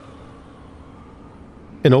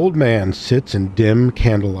An old man sits in dim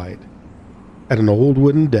candlelight at an old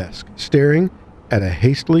wooden desk, staring at a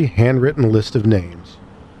hastily handwritten list of names.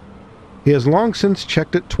 He has long since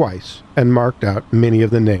checked it twice and marked out many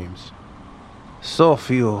of the names. So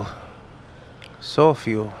few. So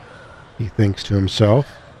few. He thinks to himself.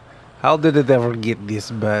 How did it ever get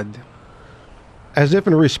this bad? As if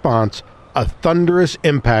in response, a thunderous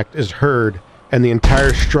impact is heard, and the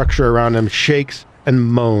entire structure around him shakes and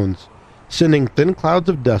moans, sending thin clouds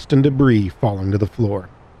of dust and debris falling to the floor.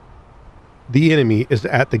 The enemy is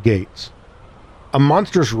at the gates. A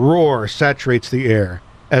monstrous roar saturates the air,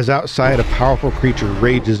 as outside a powerful creature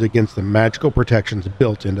rages against the magical protections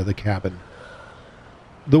built into the cabin.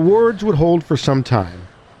 The wards would hold for some time,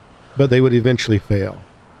 but they would eventually fail.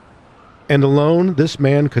 And alone, this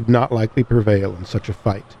man could not likely prevail in such a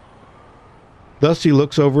fight. Thus he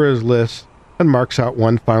looks over his list and marks out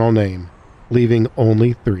one final name, leaving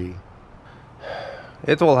only 3.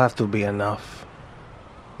 It will have to be enough.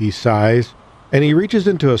 He sighs, and he reaches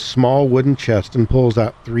into a small wooden chest and pulls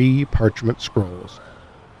out 3 parchment scrolls.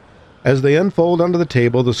 As they unfold onto the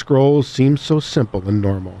table, the scrolls seem so simple and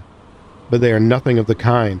normal, but they are nothing of the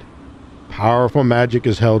kind. Powerful magic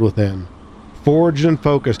is held within, forged and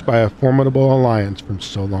focused by a formidable alliance from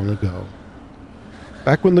so long ago.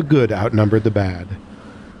 Back when the good outnumbered the bad.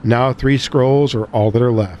 Now 3 scrolls are all that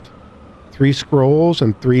are left. 3 scrolls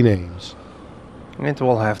and 3 names. It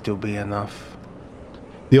will have to be enough.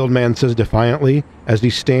 The old man says defiantly as he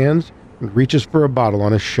stands and reaches for a bottle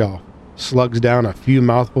on his shelf, slugs down a few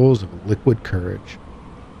mouthfuls of liquid courage.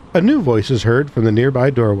 A new voice is heard from the nearby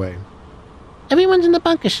doorway. Everyone's in the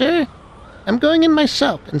bunker, sir. I'm going in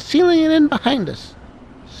myself and sealing it in behind us.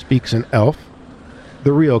 Speaks an elf.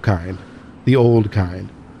 The real kind. The old kind.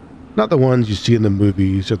 Not the ones you see in the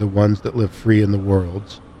movies or the ones that live free in the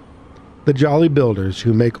worlds. The jolly builders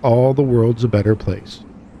who make all the worlds a better place.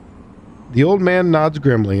 The old man nods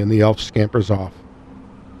grimly and the elf scampers off.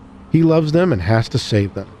 He loves them and has to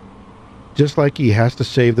save them, just like he has to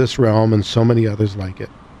save this realm and so many others like it.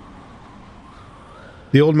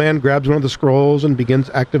 The old man grabs one of the scrolls and begins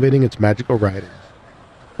activating its magical writings.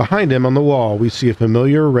 Behind him on the wall we see a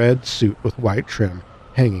familiar red suit with white trim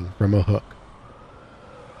hanging from a hook.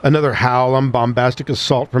 Another howl and bombastic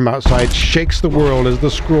assault from outside shakes the world as the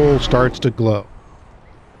scroll starts to glow.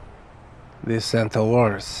 The Santa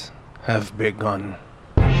Wars have begun.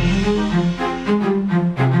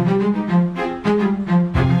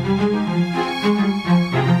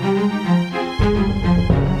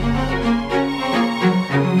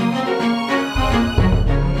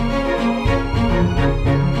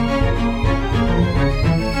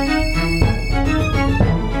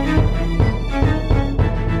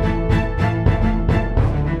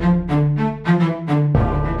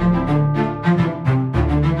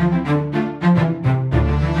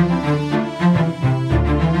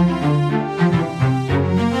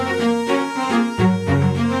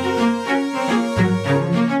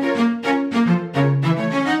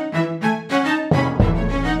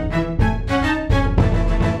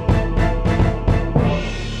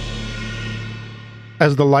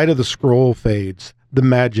 As the light of the scroll fades, the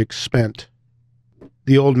magic spent.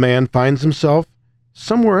 The old man finds himself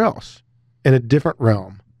somewhere else, in a different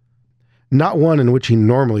realm, not one in which he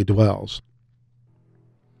normally dwells.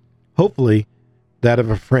 Hopefully, that of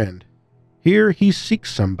a friend. Here he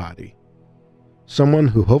seeks somebody, someone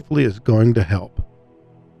who hopefully is going to help.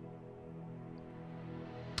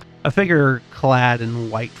 A figure clad in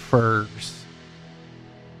white furs,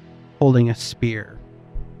 holding a spear.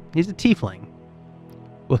 He's a tiefling,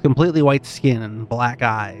 with completely white skin and black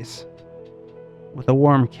eyes. With a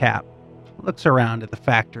warm cap, looks around at the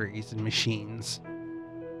factories and machines.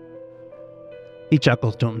 He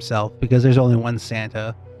chuckles to himself because there's only one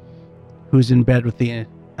Santa, who's in bed with the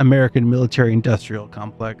American military-industrial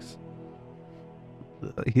complex.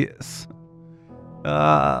 Yes.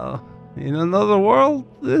 In another world,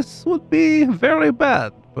 this would be very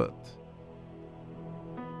bad, but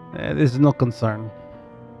this is no concern.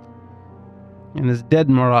 And as Dead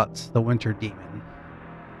Marats, the winter demon,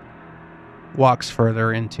 walks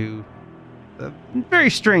further into a very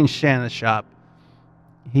strange Santa shop,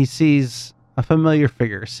 he sees a familiar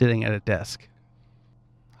figure sitting at a desk.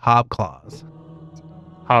 Hobclaws.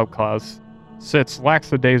 Hobclaws sits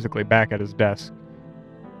lackadaisically back at his desk,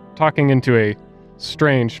 talking into a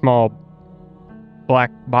strange, small,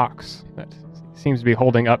 black box that seems to be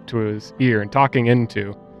holding up to his ear and talking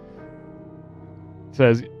into.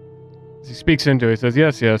 Says, as he speaks into it, he says,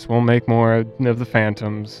 yes, we'll make more of the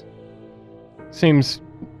phantoms. Seems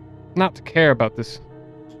not to care about this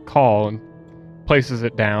call and places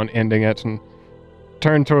it down, ending it, and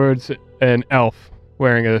turn towards an elf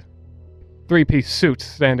wearing a three-piece suit,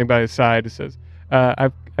 standing by his side. He says,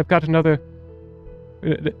 I've got another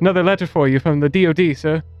letter for you from the DOD,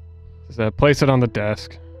 sir. He says, place it on the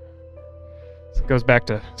desk. So it goes back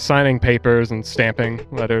to signing papers and stamping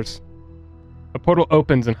letters. A portal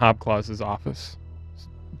opens in Hobclaw's office.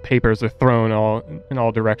 Papers are thrown in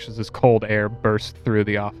all directions as cold air bursts through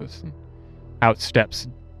the office. And out steps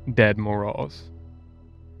dead Morals.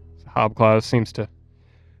 So Hobclaw seems to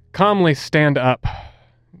calmly stand up,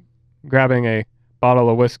 grabbing a bottle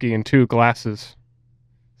of whiskey and 2 glasses,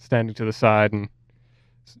 standing to the side and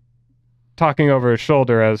talking over his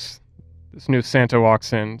shoulder as this new Santa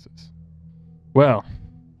walks in. Says, well,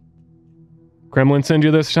 Kremlin send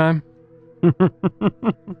you this time?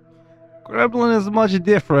 Kremlin is much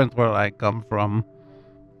different where I come from.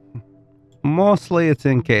 Mostly it's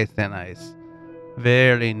encased in ice.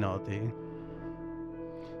 Very naughty.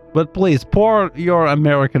 But please, pour your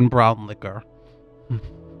American brown liquor.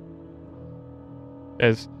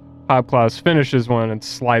 As Hobclaws finishes one and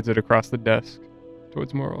slides it across the desk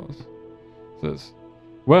towards Morals. Says,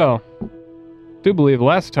 well, do believe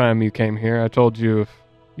last time you came here I told you if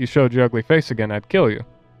you showed your ugly face again I'd kill you.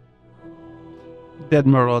 Dead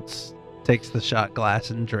Murotz takes the shot glass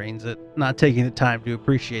and drains it, not taking the time to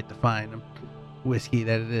appreciate the fine whiskey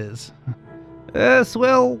that it is. Yes,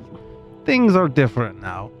 well, things are different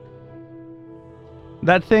now.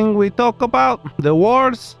 That thing we talk about, the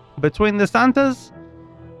wars between the Santas,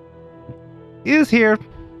 is here.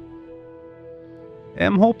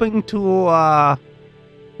 I'm hoping to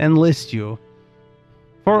enlist you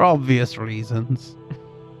for obvious reasons.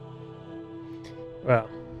 Well,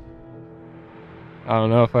 I don't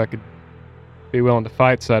know if I could be willing to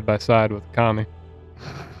fight side by side with Kami.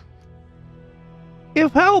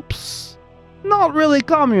 If helps, not really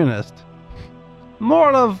communist.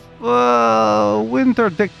 More of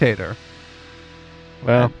winter dictator.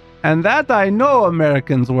 Well, And that I know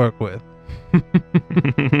Americans work with.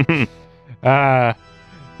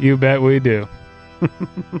 You bet we do.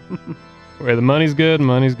 Where the money's good,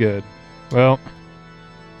 money's good. Well,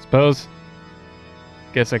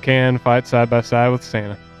 guess I can fight side by side with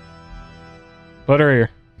Santa. Put her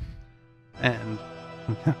here. And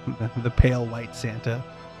the pale white Santa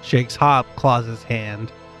shakes Hobclaw's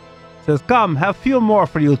hand. Says, come, have few more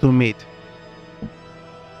for you to meet.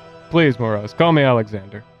 Please, Morose, call me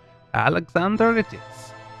Alexander. Alexander it is.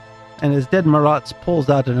 And as Dead Marotz pulls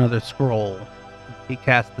out another scroll, he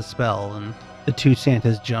casts the spell, and the 2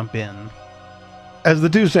 Santas jump in. As the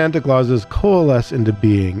 2 Santa Clauses coalesce into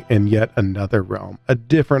being in yet another realm, a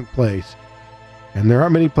different place. And there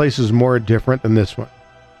aren't many places more different than this one.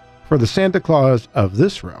 For the Santa Claus of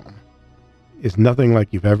this realm is nothing like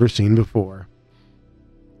you've ever seen before.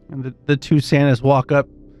 And the 2 Santas walk up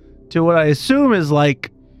to what I assume is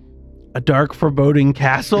like a dark, foreboding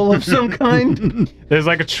castle of some kind. There's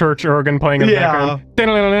like a church organ playing in the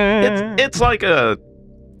background. It's like a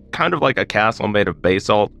kind of like a castle made of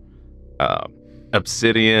basalt,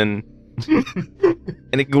 obsidian,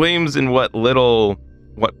 and it gleams in what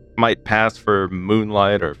might pass for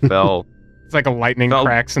moonlight or fell. It's like a lightning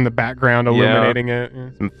cracks in the background illuminating it. Yeah.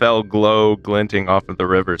 Some fell glow glinting off of the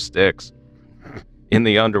river Styx in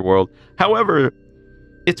the underworld. However,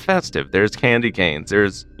 it's festive. There's candy canes.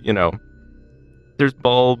 There's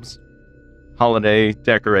bulbs, holiday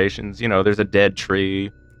decorations. There's a dead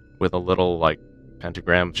tree with a little like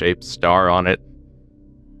pentagram-shaped star on it.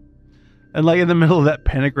 And like in the middle of that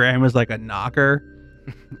pentagram is like a knocker.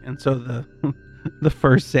 And so the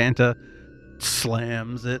first Santa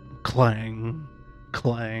slams it. Clang,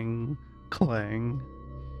 clang, clang.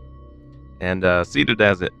 And seated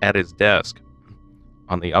at his desk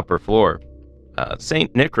on the upper floor,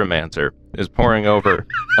 Saint Necromancer is poring over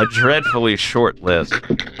a dreadfully short list.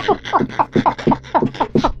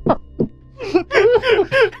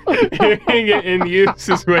 Hearing it in use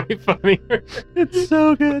is way funnier. It's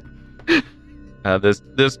so good.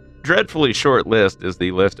 This dreadfully short list is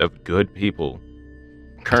the list of good people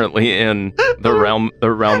currently in the realm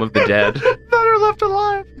of the dead that are left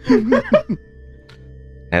alive.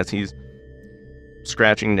 As he's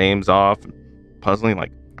scratching names off, puzzling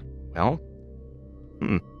like, well,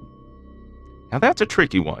 now that's a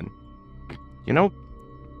tricky one. Garfeth,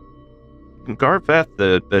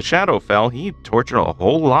 the Shadowfell, he tortured a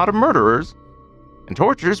whole lot of murderers. And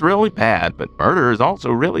torture's really bad, but murder is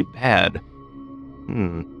also really bad.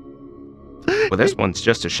 Well, this one's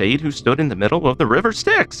just a shade who stood in the middle of the river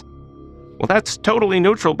Styx. Well, that's totally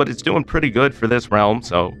neutral, but it's doing pretty good for this realm,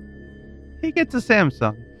 so... He gets a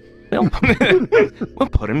Samsung. We'll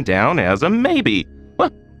put him down as a maybe. You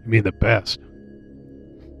mean the best.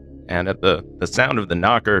 And at the sound of the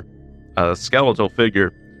knocker, a skeletal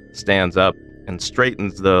figure stands up and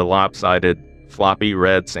straightens the lopsided, floppy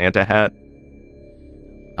red Santa hat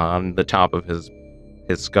on the top of his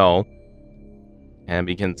skull and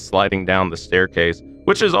begins sliding down the staircase,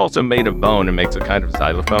 which is also made of bone and makes a kind of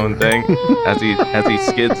xylophone thing as he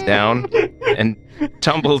skids down and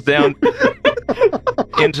tumbles down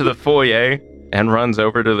into the foyer and runs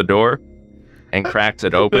over to the door and cracks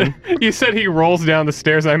it open. You said he rolls down the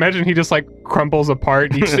stairs. I imagine he just like crumples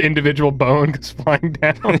apart. Each individual bone goes flying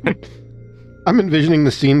down. I'm envisioning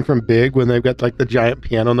the scene from Big when they've got like the giant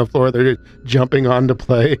piano on the floor. They're just jumping on to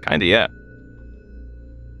play. Kinda, yeah.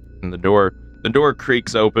 And the door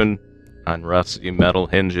creaks open on rusty metal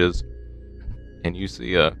hinges, and you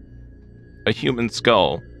see a human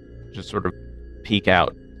skull just sort of peek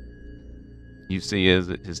out. You see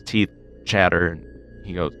his teeth chatter, and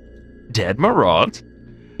he goes, "Dead Marauds?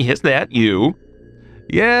 Is that you?"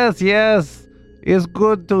 Yes, it's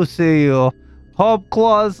good to see you.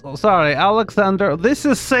 Alexander, this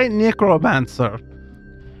is Saint Necromancer.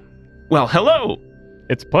 Well, hello!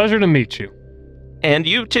 It's a pleasure to meet you. And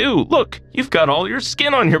you too. Look, you've got all your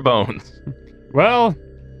skin on your bones. Well,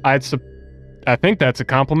 I think that's a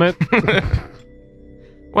compliment.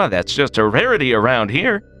 Well, that's just a rarity around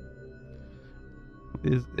here.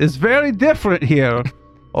 It's very different here.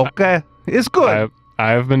 Okay, it's good.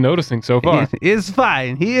 I have been noticing so far. It's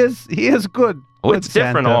fine. He is good. Oh, Good it's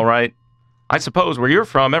different, Santa. all right. I suppose where you're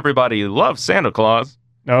from, everybody loves Santa Claus.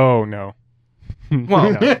 Oh, no.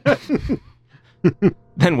 Well, No.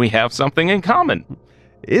 then we have something in common.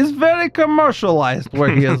 It's very commercialized where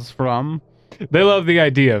he is from, They love the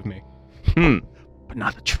idea of me. but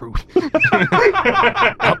not the truth.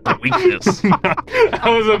 Not the weakness. I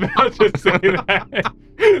was about to say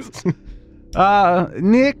that.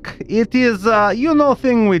 Nick, it is,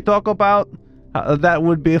 thing we talk about that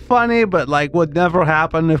would be funny, but like would never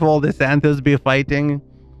happen if all the Santas be fighting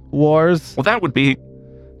wars. Well,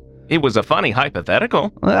 it was a funny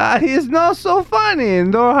hypothetical. He's not so funny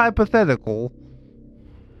nor hypothetical.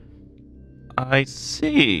 I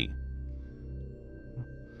see.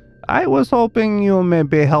 I was hoping you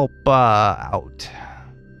maybe help out.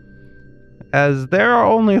 As there are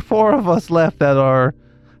only 4 of us left that are,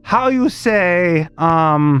 how you say,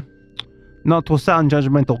 not to sound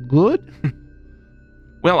judgmental, good?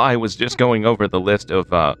 Well, I was just going over the list of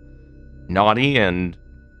naughty and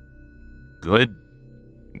good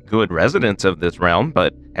residents of this realm,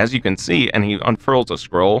 but as you can see, and he unfurls a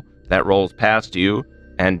scroll that rolls past you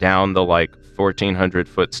and down the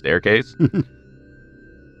 1,400-foot staircase.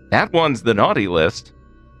 That one's the naughty list.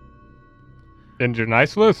 And your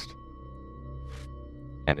nice list?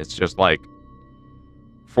 And it's just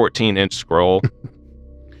 14-inch scroll.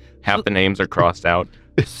 Half the names are crossed out.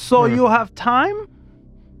 So you have time?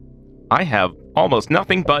 I have almost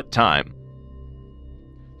nothing but time.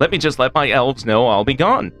 Let me just let my elves know I'll be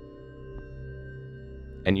gone.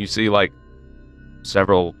 And you see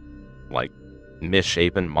several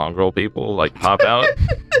misshapen mongrel people pop out.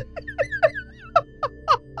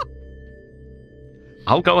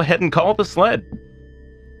 I'll go ahead and call the sled.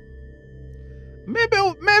 Maybe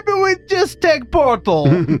we just take Portal.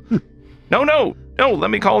 No, let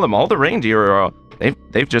me call them. All the reindeer are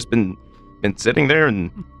they've just been sitting there and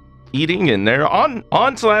eating, and they're on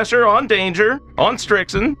Slasher, on Danger, on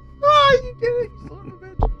Strixon. Oh, you did it, you son of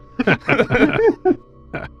a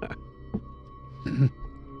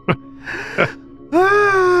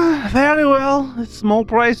bitch. Very well. It's a small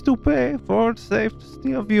price to pay for the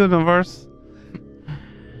safety of the universe.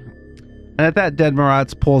 And at that, Dead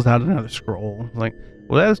Marauds pulls out another scroll. Well,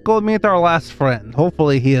 let's go meet our last friend.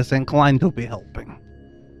 Hopefully he is inclined to be helping.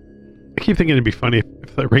 I keep thinking it'd be funny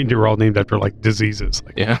if the reindeer were all named after diseases.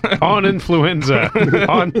 Yeah. On influenza.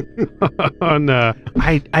 on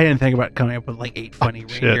I didn't think about coming up with 8 funny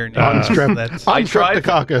reindeer names. On strep. That's I tried.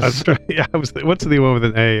 Streptococcus. yeah, what's the one with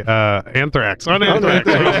an A? Anthrax. On anthrax.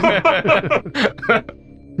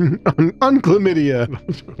 On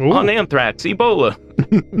chlamydia. Ooh, On Anthrax, Ebola.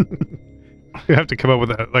 you have to come up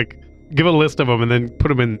with give a list of them and then put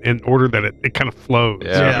them in order that it kind of flows.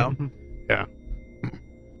 Yeah. Yeah.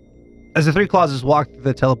 As the 3 clauses walk through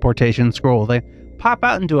the teleportation scroll, they pop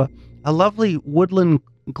out into a lovely woodland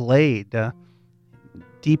glade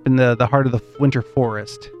deep in the heart of the winter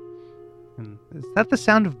forest. And is that the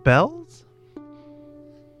sound of bells?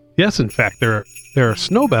 Yes, in fact, there are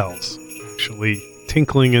snow bells actually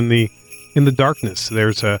tinkling in the darkness.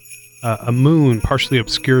 There's a moon partially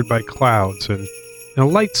obscured by clouds, and a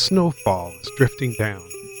light snowfall is drifting down.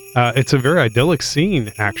 It's a very idyllic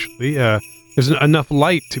scene, actually. There's enough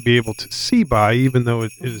light to be able to see by, even though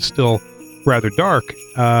it is still rather dark,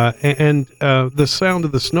 and the sound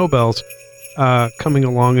of the snowbells coming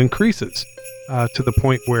along increases to the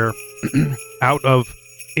point where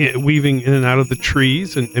weaving in and out of the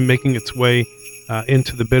trees and making its way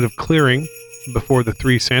into the bit of clearing before the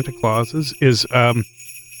three Santa Clauses is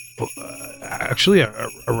actually a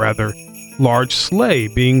rather large sleigh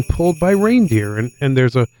being pulled by reindeer, and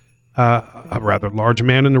there's a rather large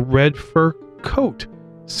man in a red fur coat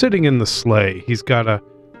sitting in the sleigh. He's got a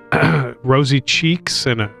rosy cheeks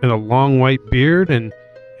and a long white beard, and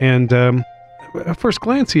at first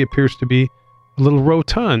glance he appears to be a little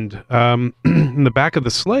rotund. In the back of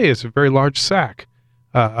the sleigh is a very large sack,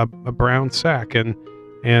 a brown sack, and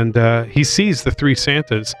he sees the three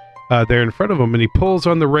Santas there in front of him, and he pulls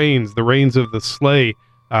on the reins. The reins of the sleigh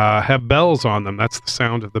have bells on them. That's the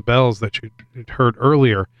sound of the bells that you heard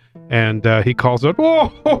earlier. And he calls out,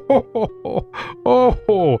 "Oh, ho, ho, ho, ho, oh,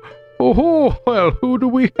 ho, oh, ho, well, who do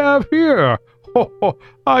we have here? Ho, ho,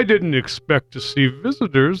 I didn't expect to see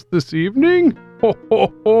visitors this evening. Ho,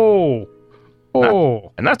 ho, ho,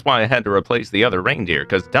 oh." And that's why I had to replace the other reindeer,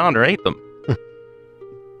 because Donner ate them.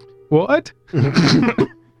 What?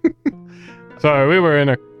 Sorry, we were in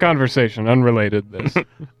a conversation unrelated to this.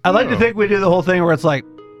 I like to think we do the whole thing where it's like,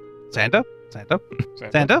 Santa, Santa,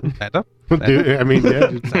 Santa, Santa, I mean, yeah,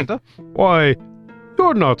 Santa. Why,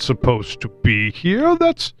 you're not supposed to be here.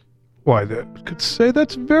 Why, that could say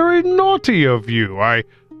that's very naughty of you. I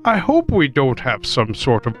hope we don't have some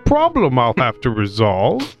sort of problem I'll have to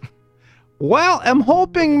resolve. Well, I'm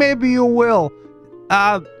hoping maybe you will.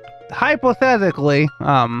 Hypothetically,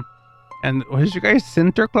 and what is your guys,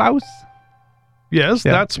 Sinterklaas? Yes,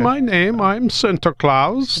 Yeah, that's yeah. my name. I'm Santa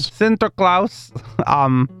Claus. Sinterklaas.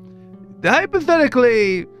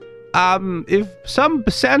 Hypothetically, if some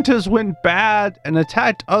Santas went bad and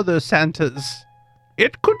attacked other Santas,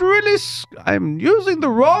 it could really. I'm using the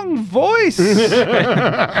wrong voice.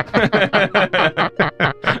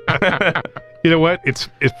 You know what? It's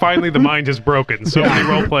finally the mind has broken. So many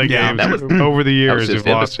role-playing Yeah, games that was- over the That years was just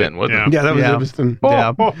have lost Ibiston, it. wasn't Yeah. it? yeah, that was Yeah. Ibiston.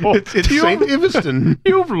 Yeah. It's Saint Ibiston.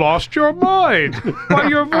 You've lost your mind. Why,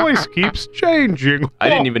 your voice keeps changing. I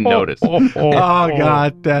didn't even notice. Oh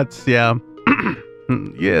God, that's yeah.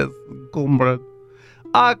 Yes, comrade.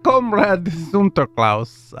 Comrade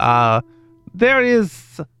Sinterklaas. There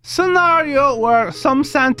is scenario where some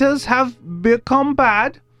Santas have become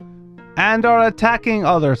bad and are attacking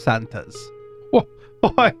other Santas.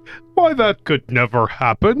 Why, that could never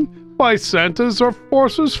happen. Why, Santas are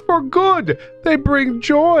forces for good. They bring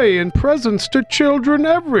joy and presents to children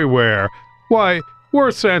everywhere. Why, were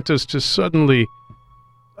Santas to suddenly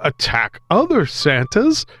attack other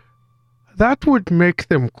Santas, that would make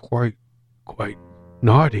them quite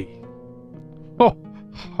naughty.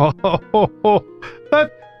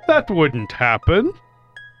 That wouldn't happen.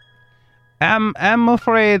 I'm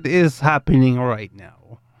afraid is happening right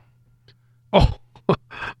now. Oh,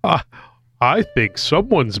 I think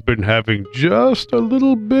someone's been having just a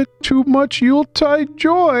little bit too much Yuletide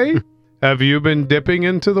joy. Have you been dipping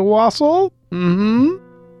into the wassail? Mm-hmm.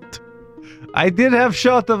 I did have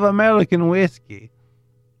shot of American whiskey.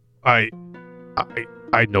 I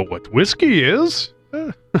know what whiskey is.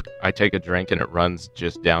 I take a drink and it runs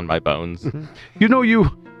just down my bones. You know,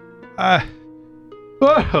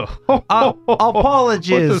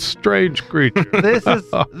 Apologies. What a strange creature.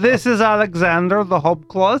 This is Alexander the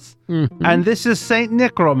Hobclaw, and this is Saint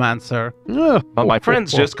Necromancer. But my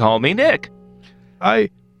friends just call me Nick. I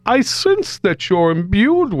sense that you're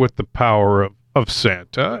imbued with the power of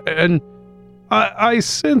Santa, and I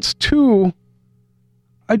sense too.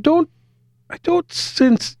 I don't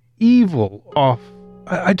sense evil off.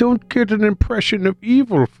 I don't get an impression of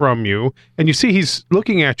evil from you. And you see, he's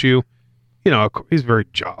looking at you. You know, he's very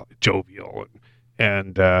jovial,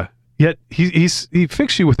 and yet he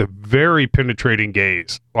fixed you with a very penetrating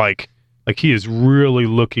gaze, like he is really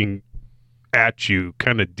looking at you,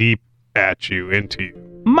 kind of deep at you, into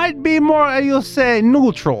you. Might be more, you'll say,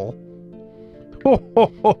 neutral.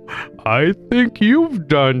 I think you've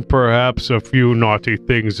done perhaps a few naughty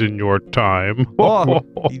things in your time. Oh,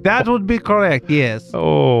 that would be correct, yes.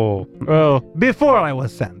 Oh. Oh, before I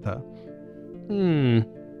was Santa.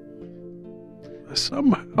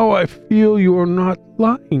 Somehow I feel you're not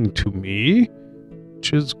lying to me,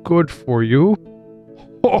 which is good for you.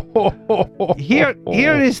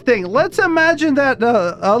 Here is thing. Let's imagine that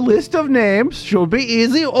a list of names should be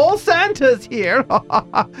easy. All Santas here.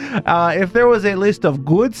 If there was a list of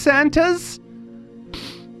good Santas,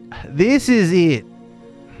 this is it.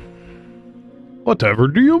 Whatever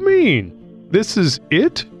do you mean? This is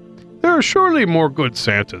it? There are surely more good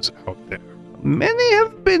Santas out there. Many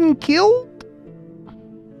have been killed.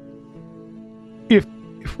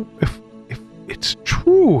 if it's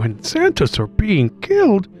true and Santas are being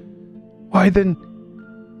killed, why then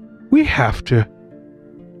we have to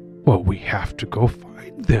go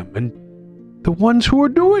find them and the ones who are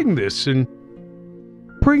doing this and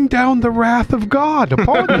bring down the wrath of God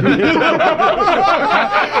upon them.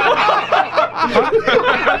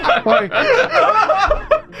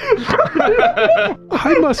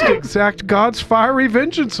 I must exact God's fiery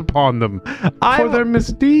vengeance upon them for their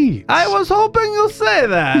misdeeds. I was hoping you'll say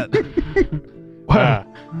that. Well,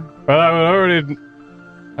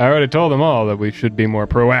 I already told them all that we should be more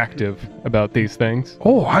proactive about these things.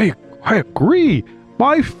 Oh, I agree.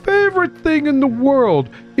 My favorite thing in the world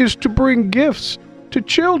is to bring gifts to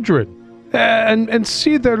children and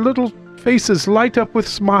see their little faces light up with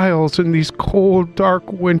smiles in these cold,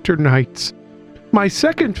 dark winter nights. My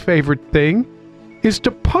second favorite thing is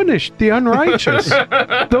to punish the unrighteous,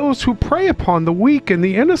 those who prey upon the weak and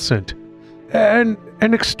the innocent, and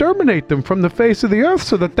exterminate them from the face of the earth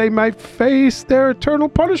so that they might face their eternal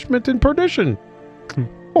punishment and perdition.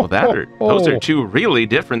 Well, those are two really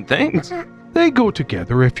different things. They go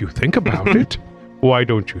together if you think about it. Why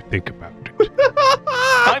don't you think about it?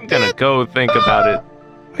 I'm gonna go think about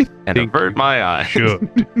it and think avert my eyes.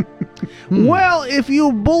 Should. Well, if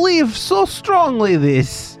you believe so strongly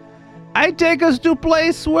this, I take us to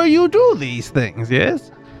place where you do these things,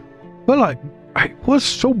 yes? Well, I was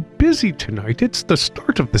so busy tonight. It's the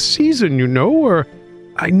start of the season, you know, or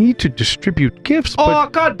I need to distribute gifts, Oh,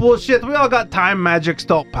 but God, bullshit. We all got time magic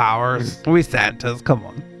stock powers. We Santas, come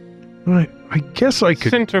on. I guess I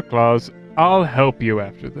could. Santa Claus, I'll help you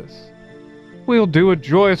after this. We'll do a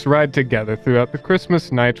joyous ride together throughout the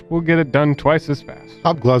Christmas night. We'll get it done twice as fast.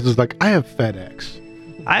 Hobglass is like, I have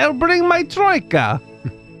FedEx. I'll bring my troika.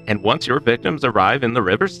 And once your victims arrive in the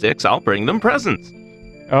river Styx, I'll bring them presents.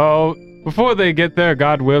 Oh, before they get there,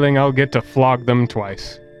 God willing, I'll get to flog them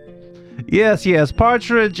twice. Yes,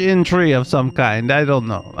 partridge in tree of some kind. I don't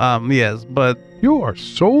know. Yes, but You are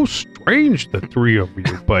so strange, the three of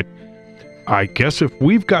you, but I guess if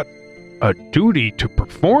we've got a duty to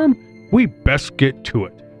perform, we best get to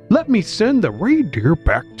it. Let me send the reindeer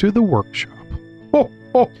back to the workshop.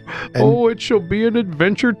 It shall be an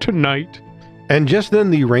adventure tonight. And just then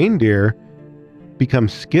the reindeer become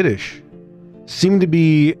skittish, seem to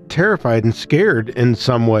be terrified and scared in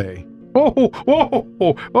some way.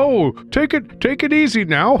 Take it easy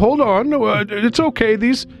now. Hold on. It's okay.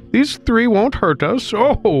 These three won't hurt us.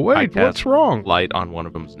 Oh, wait, I cast what's wrong? Light on one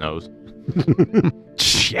of them's nose.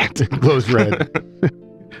 Shit. Glows red.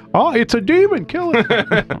 Oh, it's a demon. Kill it.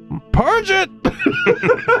 purge it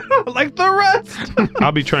like the rest.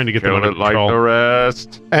 I'll be trying to get them Kill under it like control. the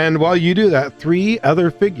rest. And while you do that, three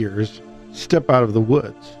other figures step out of the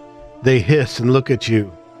woods. They hiss and look at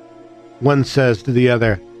you. One says to the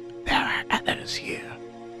other, There are others here.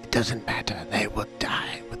 It doesn't matter. They will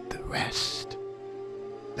die with the rest.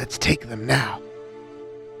 Let's take them now.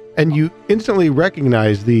 and you instantly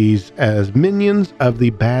recognize these as minions of the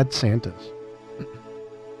bad Santas.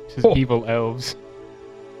 His evil elves.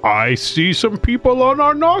 I see some people on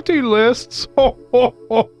our naughty lists. Ho, ho,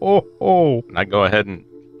 ho, ho, ho. And I go ahead and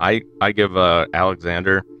I give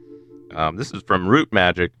Alexander, this is from Root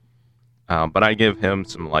Magic, but I give him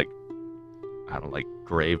some like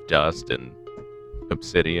grave dust and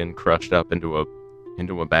obsidian crushed up into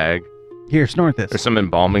a bag. Here, snort this. There's some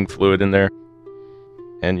embalming fluid in there,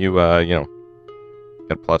 and you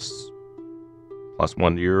get plus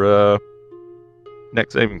 1 to your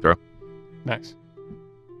next saving throw. Nice.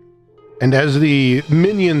 And as the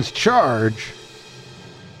minions charge,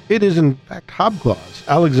 it is in fact Hobclaws.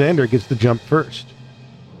 Alexander gets the jump first.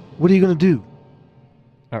 What are you going to do?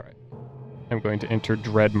 All right. I'm going to enter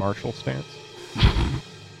Dread Martial Stance.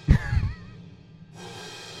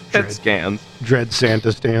 It scans. Dread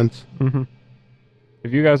Santa stance. Mm-hmm.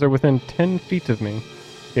 If you guys are within 10 feet of me,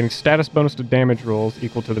 getting status bonus to damage rolls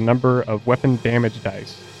equal to the number of weapon damage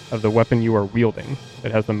dice of the weapon you are wielding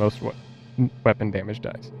that has the most weapon damage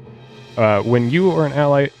dice. When you or an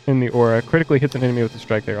ally in the aura critically hits an enemy with a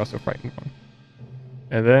strike, they're also frightened one.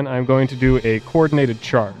 And then I'm going to do a coordinated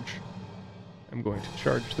charge. I'm going to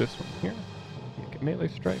charge this one here. Make a melee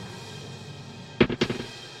strike.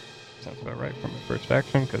 Sounds about right for my first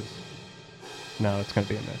action, because no, it's going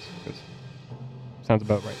to be a miss. Because sounds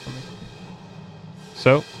about right for me.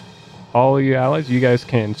 So, all you allies, you guys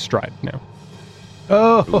can stride now.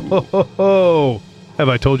 Oh, ho, ho, ho. Have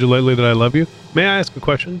I told you lately that I love you? May I ask a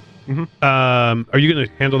question? Mhm. Are you going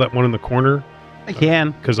to handle that one in the corner? I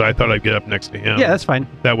can. Because I thought I'd get up next to him. Yeah, that's fine.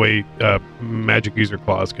 That way, Magic User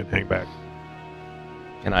Claws can hang back.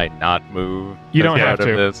 Can I not move? You don't out have of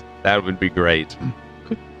to. this? That would be great.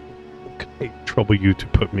 trouble you to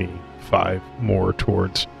put me 5 more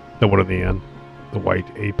towards the one on the end, the white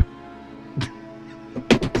ape.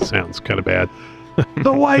 Sounds kind of bad.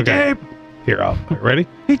 The white Okay. ape! Here, ready?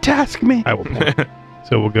 He tasked me! I will point.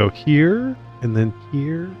 So we'll go here, and then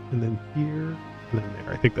here, and then here, and then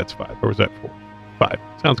there. I think that's 5. Or was that 4? 5.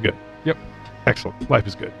 Sounds good. Yep. Excellent. Life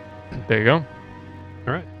is good. There you go.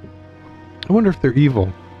 All right. I wonder if they're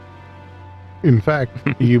evil. In fact,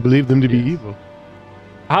 you believe them to be Yes. evil.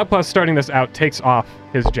 Hogpaw starting this out takes off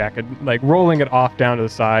his jacket, like rolling it off down to the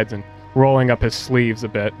sides and rolling up his sleeves a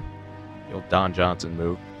bit. The old Don Johnson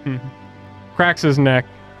move. Cracks his neck.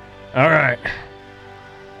 All right.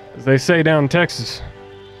 As they say down in Texas,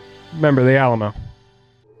 remember the Alamo.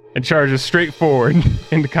 And charges straight forward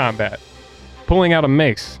into combat, pulling out a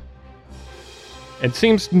mace. It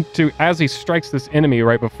seems to, as he strikes this enemy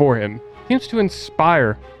right before him, seems to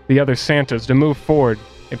inspire the other Santas to move forward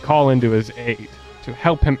and call into his aid to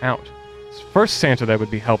help him out. It's the first Santa that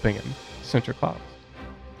would be helping him, Sinterklaas.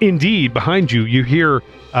 Indeed, behind you, you hear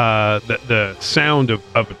the sound of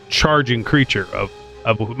a charging creature, of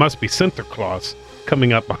what must be Sinterklaas,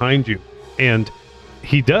 coming up behind you. And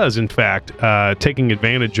he does, in fact, taking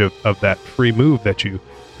advantage of that free move that you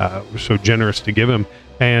were so generous to give him.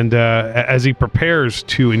 And as he prepares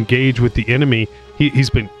to engage with the enemy, he's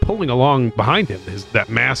been pulling along behind him that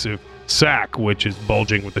massive sack, which is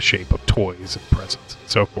bulging with the shape of toys and presents and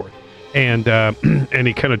so forth. And and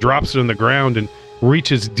he kind of drops it on the ground and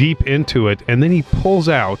reaches deep into it, and then he pulls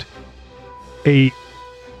out a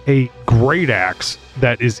great axe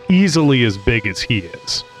that is easily as big as he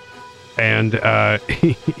is. And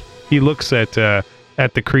he looks at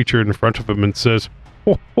the creature in front of him and says,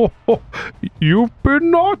 "Ho, ho, ho, you've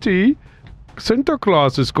been naughty.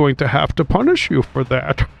 Sinterklaas is going to have to punish you for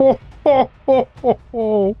that. Ho, ho, ho, ho,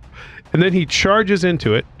 ho." And then he charges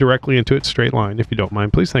directly into it, straight line, if you don't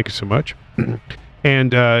mind, please. Thank you so much.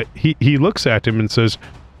 And he looks at him and says,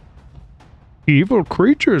 "Evil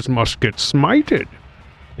creatures must get smited,"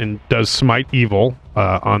 and does smite evil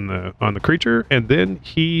on the creature, and then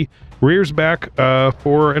he rears back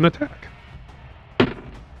for an attack.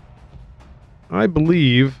 I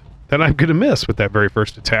believe that I'm going to miss with that very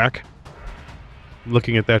first attack.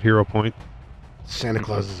 Looking at that hero point, Santa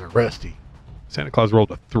Clauses are rusty. Santa Claus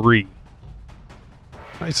rolled a 3.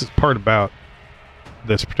 Nicest part about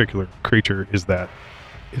this particular creature is that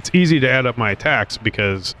it's easy to add up my attacks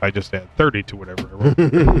because I just add 30 to whatever I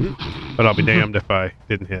roll. But I'll be damned if I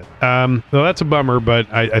didn't hit. So that's a bummer, but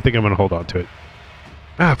I think I'm going to hold on to it.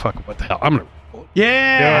 Fuck, what the hell? I'm going to...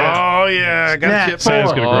 Yeah! Oh, yeah, I got Nat shit.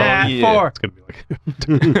 Sam's going to four. grow. Nat yeah. 4. It's going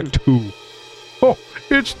to be like 2. Oh,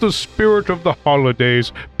 it's the spirit of the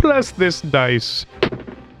holidays. Bless this dice.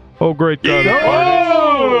 Oh, great God.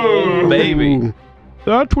 Oh, baby.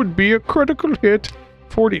 That would be a critical hit.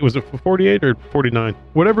 40, was it 48 or 49?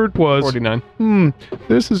 Whatever it was. 49.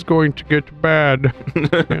 This is going to get bad.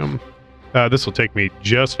 This will take me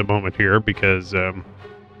just a moment here because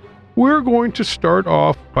we're going to start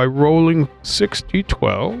off by rolling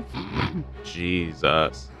 6d12.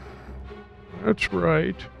 Jesus. That's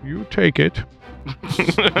right. You take it.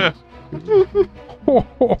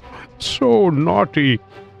 Oh, so naughty.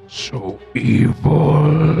 So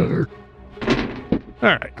evil. All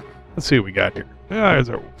right. Let's see what we got here. There's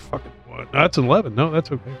our fucking 1. That's an 11. No,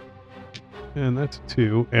 that's okay. And that's a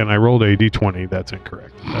 2. And I rolled a d20. That's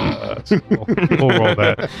incorrect. So we'll roll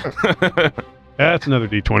that. That's another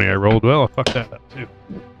d20 I rolled. Well, I fucked that up too.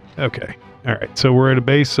 Okay. All right. So we're at a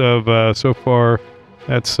base of, so far,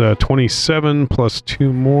 that's 27 plus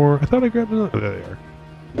 2 more. I thought I grabbed another. There they are.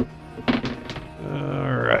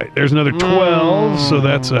 All right. There's another 12. So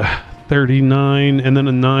that's a 39. And then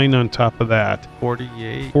a 9 on top of that.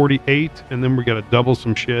 48. 48. And then we got to double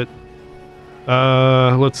some shit.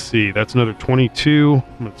 Let's see. That's another 22.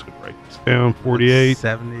 Let's go write this down. 48.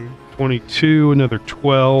 70. 22. Another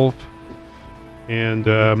 12. And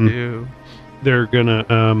they're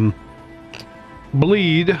gonna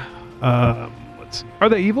bleed. Let's see. Are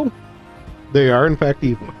they evil? They are, in fact,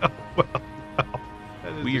 evil.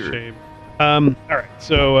 That is Weird. a shame. All right.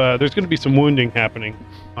 So there's going to be some wounding happening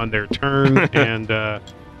on their turn, and are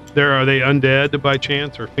they undead by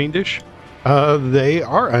chance or fiendish? They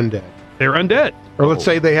are undead. They're undead. Or let's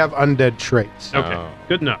say they have undead traits. Okay. Oh.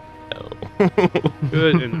 Good enough. No.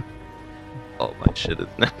 Good enough. All my shit is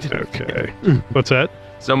negative. Okay. What's that?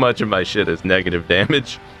 So much of my shit is negative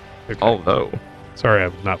damage. Okay. Although, Sorry,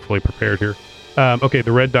 I'm not fully prepared here. Okay,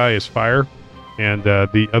 the red die is fire, and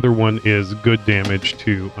the other one is good damage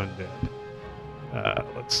to undead.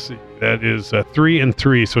 Let's see. That is 3 and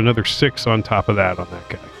 3, so another 6 on top of that on that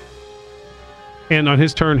guy. And on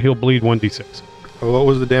his turn, he'll bleed 1d6. What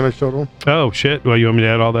was the damage total? Oh shit! Well, you want me to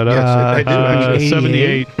add all that up? Yes, I do, actually.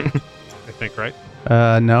 78, I think, right?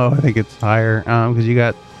 No, I think it's higher. Because you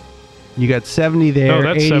got 70 there. No,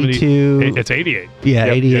 that's 82. It's 88. Yeah,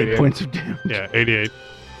 Yep, 88 88. points of damage. Yeah, 88.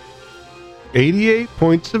 88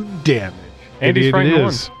 points of damage. Andy's 88 frightened it one.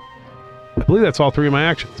 is. I believe that's all three of my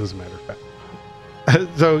actions, as a matter of fact.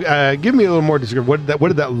 So give me a little more description. What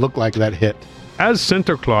did that look like, that hit? As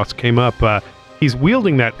Sinterklaas came up, he's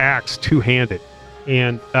wielding that axe two-handed,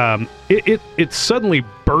 and it suddenly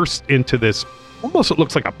burst into this. Almost, it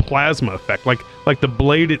looks like a plasma effect, like the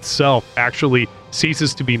blade itself actually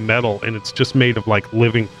ceases to be metal, and it's just made of like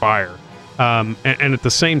living fire. And at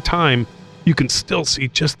the same time, you can still see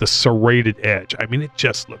just the serrated edge. I mean, it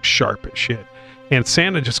just looks sharp as shit. And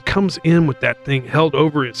Santa just comes in with that thing held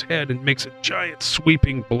over his head and makes a giant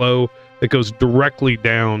sweeping blow that goes directly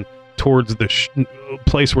down towards the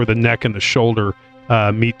place where the neck and the shoulder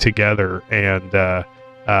meet together, and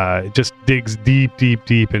it just digs deep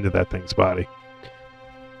into that thing's body.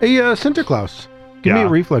 Hey, Sinterklaas, give me Yeah. a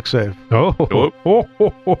reflex save. Oh,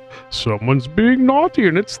 someone's being naughty,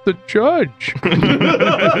 and it's the judge.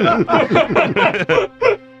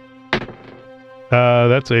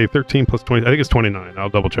 That's a 13 plus 20. I think it's 29. I'll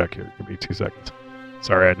double check here. Give me 2 seconds.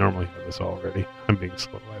 Sorry, I normally have this already. I'm being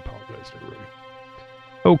slow. I apologize to everybody.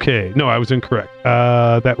 Okay, no, I was incorrect.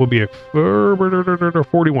 That will be a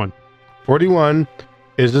 41. 41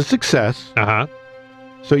 is a success. Uh-huh.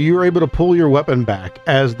 So you were able to pull your weapon back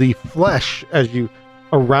as the flesh, as you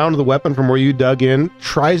around the weapon from where you dug in,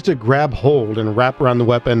 tries to grab hold and wrap around the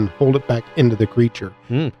weapon, hold it back into the creature,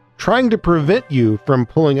 trying to prevent you from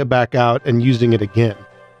pulling it back out and using it again.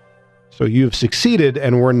 So you've succeeded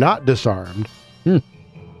and were not disarmed. Well,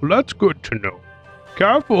 that's good to know.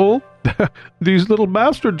 Careful. These little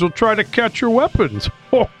bastards will try to catch your weapons.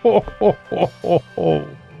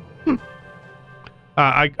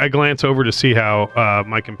 I glance over to see how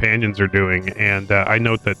my companions are doing, and I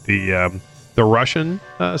note that the Russian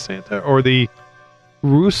Santa, or the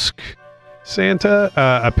Rusk Santa,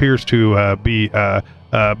 appears to be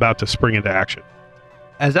about to spring into action.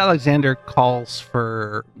 As Alexander calls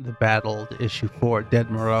for the battle to issue forth, Dead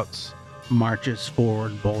Morots marches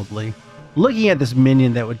forward boldly, looking at this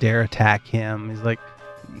minion that would dare attack him. He's like,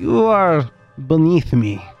 "You are beneath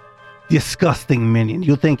me, disgusting minion.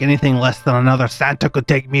 You think anything less than another Santa could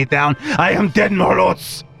take me down? I am Dead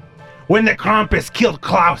Morots. When the Krampus killed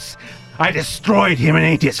Klaus, I destroyed him and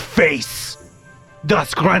ate his face,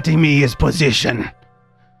 thus granting me his position.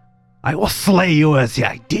 I will slay you as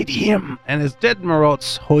I did him." And as Dead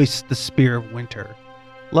Morots hoists the Spear of Winter,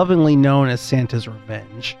 lovingly known as Santa's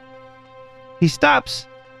Revenge, he stops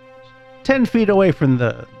 10 feet away from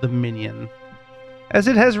the minion, as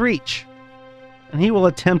it has reach, and he will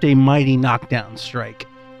attempt a mighty knockdown strike.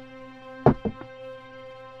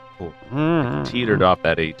 Teetered off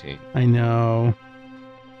that 18. I know.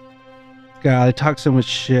 God, I talk so much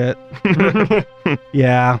shit.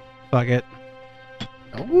 Yeah, fuck it.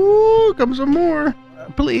 Ooh, comes some more.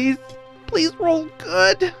 Please roll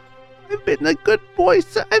good. I've been a good boy.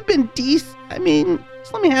 I've been decent. I mean,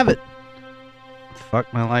 just let me have it.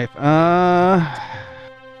 Fuck my life.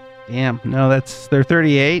 Damn. No, they're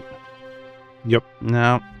 38. Yep.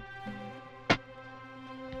 No.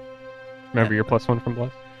 Remember your +1 from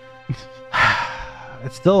Bless?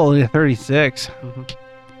 It's still only a 36.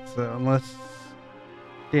 So unless,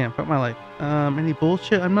 damn, fuck my life. Any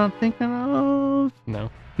bullshit I'm not thinking of? No.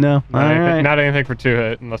 No. Not, All anything, right. not anything for 2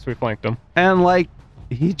 hit unless we flanked him. And like,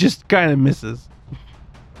 he just kind of misses.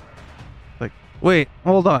 Like, wait,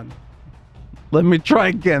 hold on. Let me try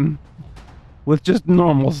again with just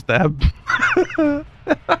normal stab. I'm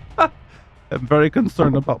very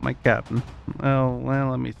concerned about my captain. Oh,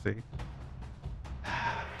 well, let me see.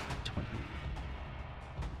 20,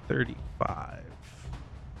 35.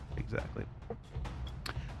 Exactly.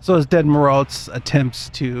 So as Dead Morots attempts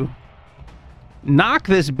to knock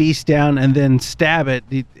this beast down and then stab it,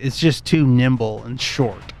 it's just too nimble and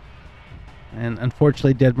short. And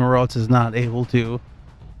unfortunately, Dead Morots is not able to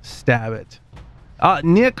stab it.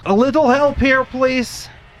 Nick, a little help here, please.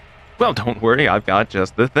 Well, don't worry, I've got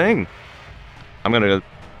just the thing. I'm gonna,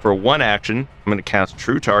 for one action, I'm gonna cast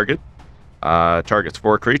True Target. Targets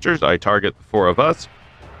 4 creatures. I target the 4 of us.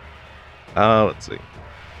 Let's see.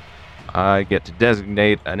 I get to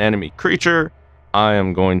designate an enemy creature. I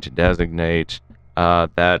am going to designate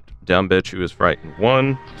that dumb bitch who is frightened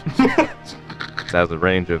 1. It has a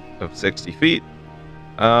range of 60 feet.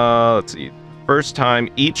 Let's see. First time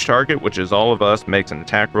each target, which is all of us, makes an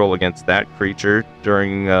attack roll against that creature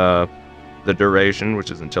during the duration, which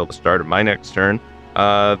is until the start of my next turn.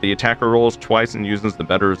 The attacker rolls twice and uses the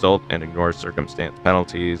better result and ignores circumstance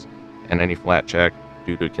penalties and any flat check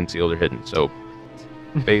due to concealed or hidden. So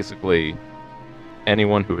basically,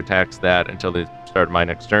 anyone who attacks that until the start of my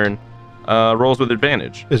next turn rolls with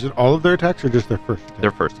advantage. Is it all of their attacks or just their first attack?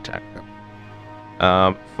 Their first attack.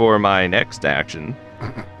 For my next action,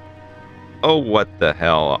 oh, what the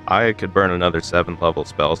hell. I could burn another 7th level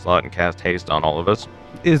spell slot and cast haste on all of us.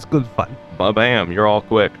 It's good fun. Ba-bam, you're all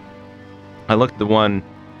quick. I looked at the one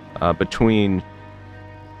between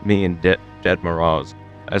me and Dead Moroz.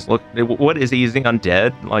 What is easy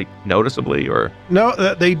undead, like noticeably, or? No,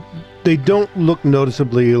 they don't look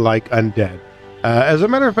noticeably like undead. As a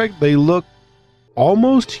matter of fact, they look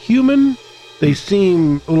almost human. They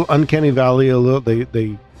seem a little uncanny valley.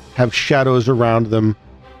 They have shadows around them.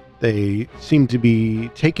 They seem to be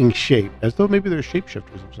taking shape, as though maybe they're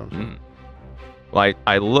shapeshifters of some sort. Like,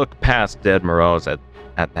 I look past Dead Moroz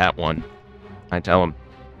at that one. I tell him,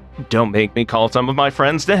 don't make me call some of my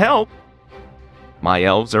friends to help. My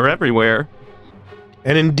elves are everywhere.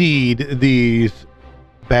 And indeed, these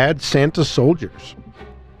bad Santa soldiers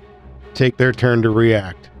take their turn to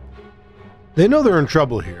react. They know they're in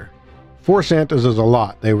trouble here. 4 Santas is a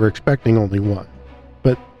lot. They were expecting only 1.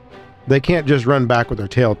 But they can't just run back with their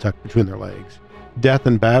tail tucked between their legs. Death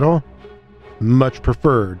in battle, much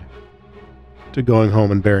preferred to going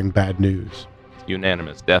home and bearing bad news.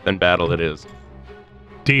 Unanimous. Death in battle it is.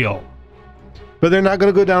 Deal. But they're not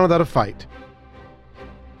going to go down without a fight.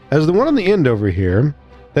 As the one on the end over here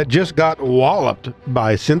that just got walloped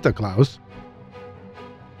by Santa Claus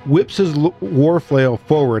whips his war flail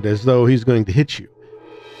forward as though he's going to hit you.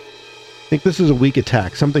 I think this is a weak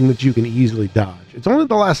attack, something that you can easily dodge. It's only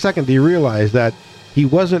the last second that you realize that he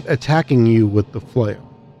wasn't attacking you with the flail.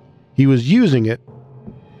 He was using it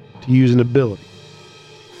to use an ability.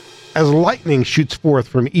 As lightning shoots forth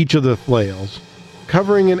from each of the flails,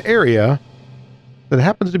 covering an area that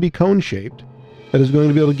happens to be cone-shaped, that is going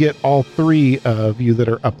to be able to get all 3 of you that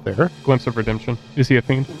are up there. Glimpse of Redemption. Is he a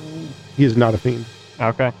fiend? He is not a fiend.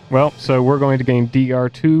 Okay. Well, so we're going to gain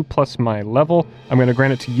DR2 plus my level. I'm going to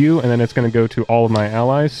grant it to you, and then it's going to go to all of my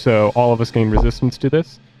allies, so all of us gain resistance to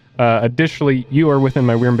this. Additionally, you are within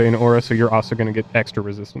my Wyrmbane aura, so you're also going to get extra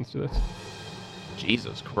resistance to this.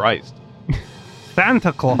 Jesus Christ.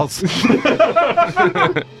 Santa Claus.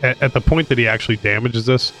 At the point that he actually damages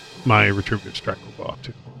us, my retributive strike will go off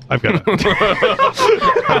too. I've got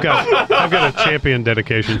a champion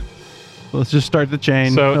dedication. Let's just start the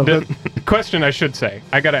chain. So the question I should say,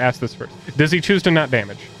 I got to ask this first. Does he choose to not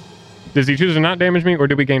damage? Does he choose to not damage me, or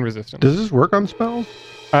do we gain resistance? Does this work on spells?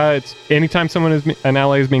 It's anytime an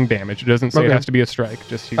ally is being damaged. It doesn't say Okay. it has to be a strike.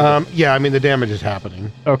 Just Yeah, I mean, the damage is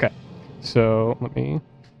happening. Okay. So let me.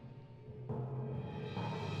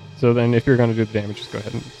 So then, if you're going to do the damage, just go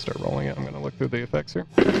ahead and start rolling it. I'm going to look through the effects here.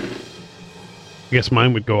 I guess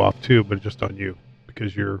mine would go off too, but just on you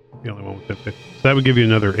because you're the only one with it. So that would give you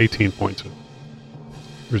another 18 points of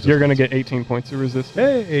resistance. You're going to get 18 points of resistance.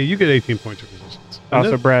 Hey, you get 18 points of resistance. And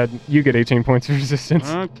Also, then- Brad, you get 18 points of resistance.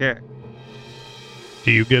 Okay.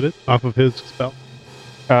 do you get it off of his spell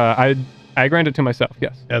I grant it to myself.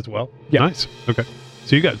 Yes. as well? Yeah. Nice. Okay.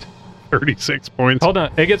 So you got 36 points. Hold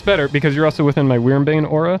on. It gets better because you're also within my Wyrmbane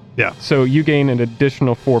aura. Yeah. So you gain an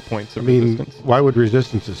additional 4 points I of mean, resistance. why would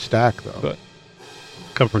resistances stack, though? But-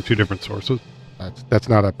 Come from 2 different sources. That's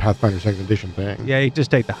not a Pathfinder 2nd edition thing. Yeah, you just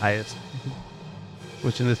take the highest,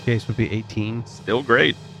 which in this case would be 18. Still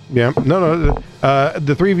great. Yeah. No.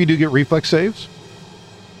 The 3 of you do get reflex saves.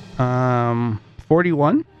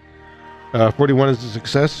 41. 41 is a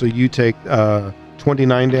success, so you take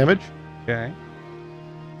 29 damage. Okay.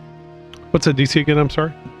 What's the DC again? I'm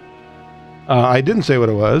sorry. I didn't say what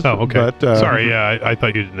it was. Oh, okay. But, Sorry. Yeah, I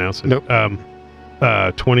thought you'd announce it. Nope.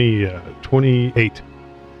 28.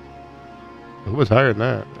 It was higher than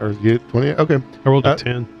that. Or you 20? Okay. I rolled a Uh,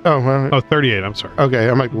 10. Oh, well, Oh, 38. I'm sorry. okay.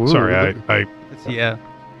 I'm like, whoa, Sorry. I Yeah.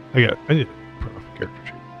 need to put off a character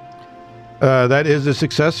sheet. that is a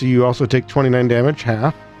success. So you also take 29 damage,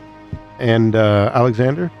 half. And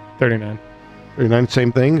Alexander, 39. 39,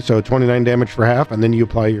 same thing. So 29 damage for half, and then you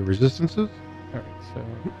apply your resistances. All right. So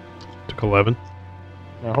Took 11.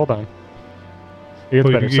 now hold on. It gets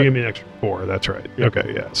Oh, better. you So gave me an extra 4. That's right. Yep.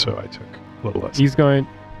 Okay. Yeah. So I took a little less. he's going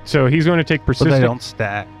to take But persistent. they don't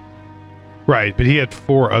stack. Right, but he had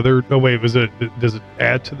 4 other. Oh wait, does it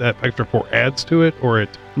add to that extra 4? Adds to it, or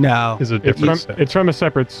it No. is a It's different? from, stat? it's from a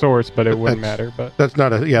separate source, but it wouldn't That's- matter. But That's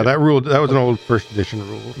not a, yeah, that rule, that was an old first edition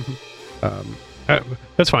rule.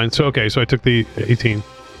 That's fine. So okay, so I took the 18,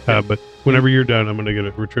 but whenever you're done, I'm going to get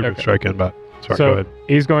a retributive Okay. strike in bot. Sorry, so go ahead.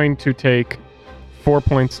 he's going to take 4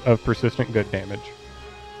 points of persistent good damage.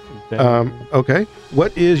 Okay.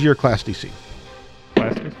 What is your class DC?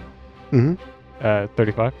 Blasters. Mhm.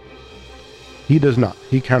 35. He does not.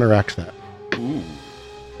 He counteracts that. Ooh.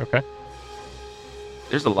 Okay.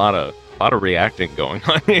 There's a lot of reacting going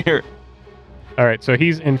on here. All right, so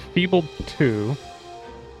he's enfeebled 2.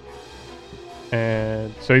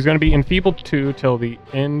 And so he's going to be enfeebled 2 till the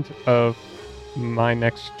end of my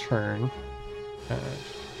next turn.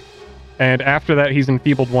 And after that, he's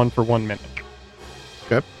enfeebled 1 for 1 minute.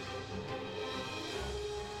 Okay.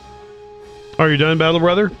 Are you done, Battle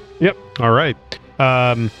Brother? Yep. All right.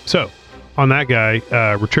 So, on that guy,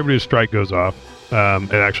 Retributive Strike goes off.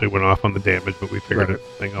 It actually went off on the damage, but we figured Right.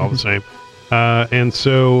 everything all the same. And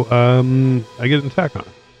so, I get an attack on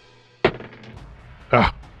it.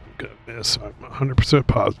 I'm going to miss. I'm 100%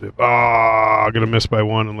 positive. I'm going to miss by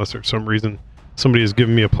 1 unless there's some reason somebody has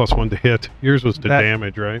given me a +1 to hit. Yours was to That-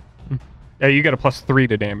 damage, right? Yeah, you got a +3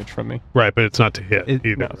 to damage from me. Right, but it's not to hit It-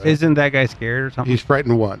 either. no. right? Isn't that guy scared or something? He's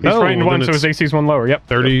frightened 1. He's Oh, frightened well, 1, then so his it's AC's 1 lower. Yep.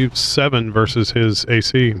 37 versus his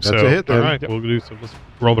AC. That's so, a hit, then. all right, Yep. we'll do some. Let's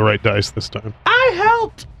roll the right dice this time. I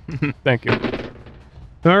helped. Thank you.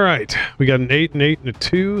 All right, we got an 8, an 8, and a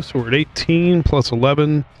 2, so we're at 18 plus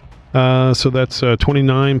 11. So that's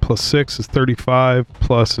 29 plus 6 is 35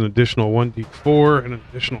 plus an additional 1d4 and an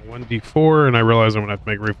additional 1d4. And I realize I'm going to have to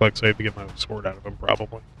make a reflex save to get my sword out of him,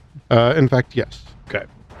 probably. In fact, yes. Okay.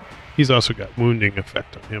 He's also got wounding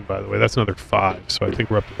effect on him, by the way. That's another 5. So I think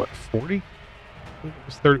we're up to, what, 40? It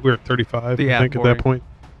was 30, we're at 35, Yeah, I think, 40. at that point.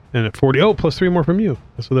 And at 40, oh, plus 3 more from you.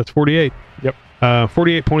 So that's 48. Yep.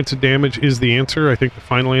 48 points of damage is the answer. I think the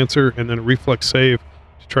final answer, and then a reflex save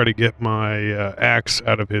to try to get my axe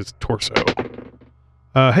out of his torso.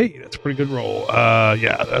 Hey, that's a pretty good roll.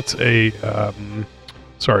 Yeah, that's a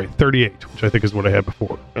 38, which I think is what I had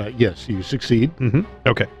before. Yes, you succeed. Mm-hmm.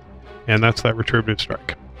 Okay, and that's that retributive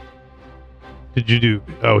strike. Did you do?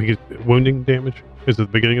 Oh, he gets wounding damage. Is it the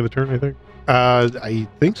beginning of the turn? I think. I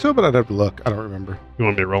think so, but I'd have to look. I don't remember. You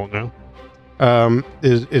want me to roll it now?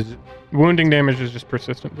 Is Wounding damage is just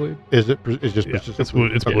persistent bleed. is it is just Yeah,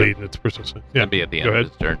 persistent? it's Okay. bleed. It's persistent. Yeah. That'd be at the Go end ahead.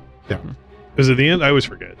 of his turn. Is it the end? I always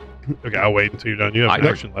forget. Okay, I'll wait until you're done. You have an I-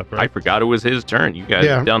 action left, I right? forgot it was his turn. You guys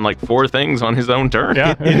Yeah. have done like 4 things on his own turn.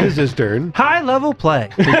 Yeah. It is his turn. High level play.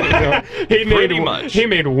 Pretty much. He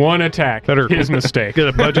made 1 attack. Better- His mistake.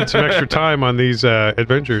 Got to budget some extra time on these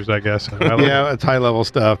adventures, I guess. Yeah, it's high level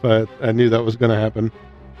stuff. I knew that was going to happen.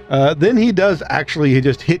 Then he does actually. He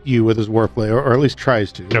just hit you with his warflare, or at least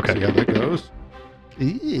tries to. Let's Okay. see how that goes.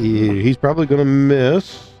 He's probably going to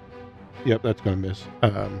miss. Yep, that's going to miss.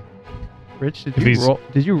 Rich, If he's-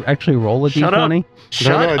 did you actually roll a Shut up. d20?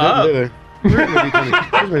 Shut up.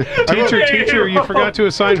 Teacher, you forgot to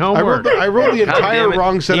assign homework. I rolled the God entire damn it.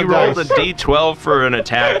 wrong set he of rolled dice. a d12 for an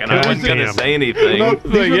attack, and I God wasn't going to damn. say anything. No,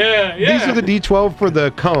 these, are, yeah, yeah. these are the D12 for the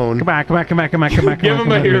cone. Come on, come on, come on, come on, come on. Give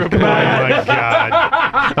him a hero Oh my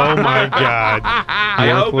god. Oh my god. I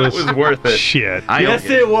hope it Worthless was worth it. Shit. I Yes, hope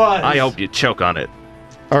you- it was. I hope you choke on it.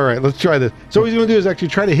 All right, let's try this. So what he's going to do is actually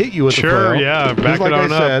try to hit you with the Sure, flail. yeah. Just Back like it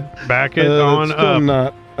on I up. said, Back it on it's still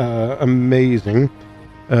up. not amazing.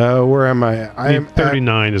 Where am I? I am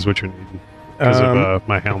 39 is what you're needing because Um, of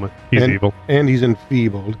my helmet. He's and- evil. and he's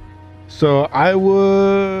enfeebled. So I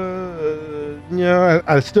would,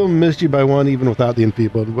 I still missed you by 1 even without the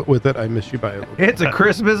enfeebled. But with it, I missed you by a little. It's a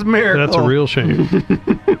Christmas miracle. That's a real shame.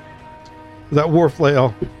 That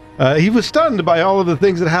warflail. He was stunned by all of the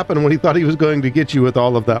things that happened when he thought he was going to get you with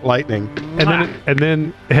all of that lightning. And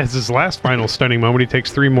then as his last final stunning moment, he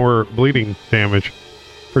takes 3 more bleeding damage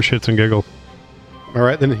for shits and giggles. All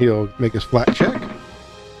right, then he'll make his flat check,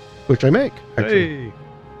 which I make. Actually. Hey.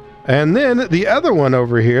 And then the other one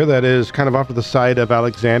over here that is kind of off to the side of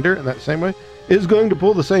Alexander in that same way is going to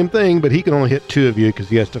pull the same thing, but he can only hit 2 of you because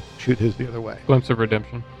he has to shoot his the other way. Glimpse of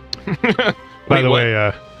redemption. By the what? way,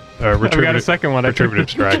 I've got a retributive, second one. retributive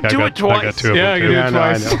strike. Do I it got 2 of Yeah, them. I too. can do Yeah, it no, I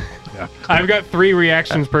twice. know. Yeah. I've got 3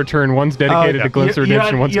 reactions per turn. One's dedicated yeah. to Glimpse of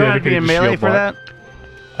Redemption. One's you want to be dedicated in to melee shield for block.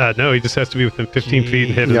 that? No, he just has to be within 15 feet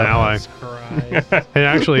and hit an Yeah. ally. Christ. And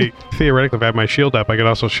actually, theoretically, if I have my shield up, I could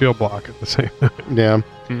also shield block at the same time. Yeah.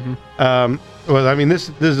 Mhm. Well, I mean, this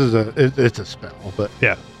is it's a spell, but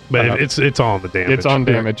Yeah, but Uh-huh. it's all on the damage. It's on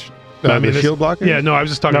damage. I mean, the this- shield blocker. Yeah, no, I was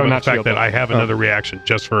just talking No, about not the fact shield that block. I have Oh. another reaction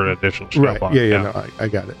just for an additional shield Right. block. Yeah. No, I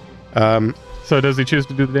got it. So does he choose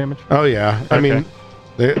to do the damage? Oh yeah. I Okay. mean,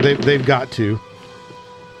 they've got to.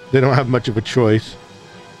 They don't have much of a choice.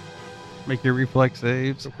 Make your reflex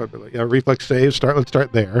saves. Yeah, reflex save. Let's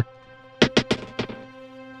start there.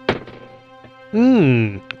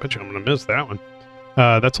 I bet you I'm going to miss that one.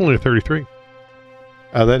 That's only a 33.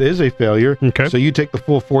 That is a failure. Okay. So you take the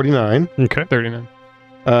full 49. Okay. 39.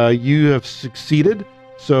 You have succeeded.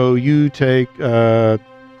 So you take,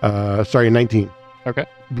 19. Okay.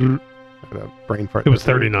 Brain fart. It was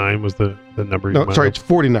 39 was the number. you No, went sorry, up. it's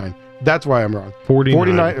 49. That's why I'm wrong.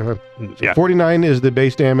 49. 49. Yeah. 49 is the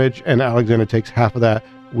base damage, and Alexander takes half of that,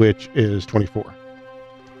 which is 24.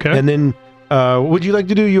 Okay. And then, would you like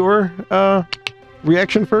to do your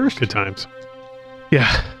reaction first? Good times.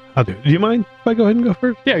 Yeah, I'll do it. Do you mind if I go ahead and go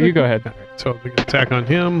first? Yeah, you go ahead. All right, so the attack on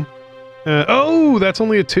him. That's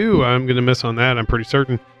only a 2. I'm going to miss on that, I'm pretty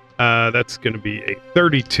certain. That's going to be a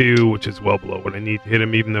 32, which is well below what I need to hit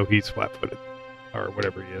him, even though he's flat-footed, or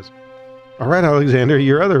whatever he is. All right, Alexander,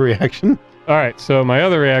 your other reaction. All right, so my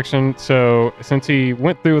other reaction, so since he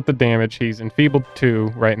went through with the damage, he's enfeebled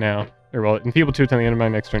 2 right now. Or, well, enfeebled 2 to the end of my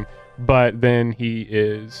next turn. But then he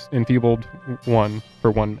is enfeebled 1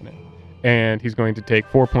 for 1 minute. And he's going to take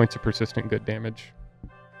 4 points of persistent good damage.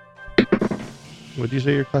 What did you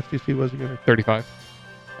say your class DC was again? 35.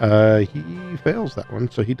 He fails that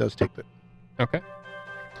one, so he does take that. Okay.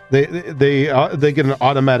 They get an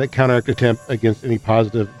automatic counteract attempt against any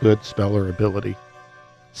positive good spell or ability.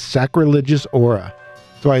 Sacrilegious Aura.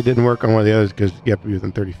 That's why it didn't work on one of the others, because you have to be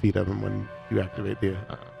within 30 feet of him when you activate the...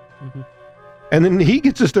 And then he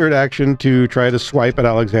gets his third action to try to swipe at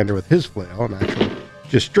Alexander with his flail, and actually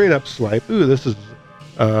just straight up swipe. Ooh, this is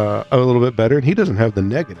a little bit better, and he doesn't have the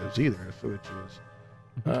negatives either, so which is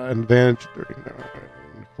an advantage 39,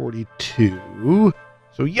 42.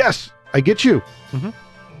 So yes, I get you.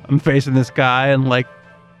 I'm facing this guy and like,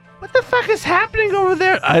 what the fuck is happening over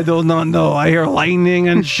there? I do not know. I hear lightning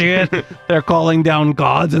and shit. They're calling down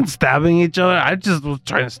gods and stabbing each other. I just was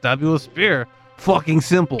trying to stab you with a spear. Fucking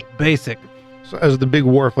simple, basic. So as the big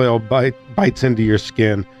war flail bites into your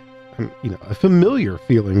skin, a familiar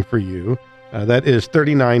feeling for you. That is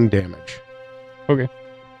 39 damage. Okay.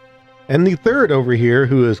 And the third over here,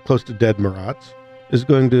 who is close to dead Marats, is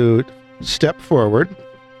going to step forward,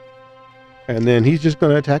 and then he's just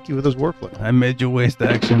going to attack you with his war flail. I made you waste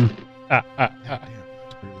action. Damn,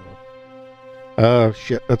 that's pretty low.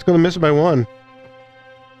 Shit, that's going to miss by 1.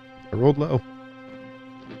 I rolled low.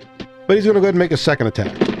 But he's going to go ahead and make a second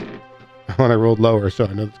attack. When I rolled lower, so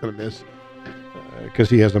I know it's going to miss. Because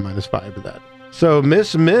he has a -5 to that. So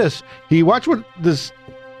miss. He watch what this...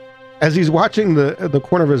 As he's watching the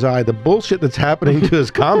corner of his eye, the bullshit that's happening to his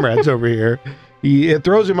comrades over here, it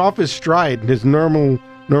throws him off his stride, and his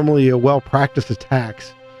normally well-practiced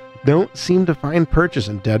attacks don't seem to find purchase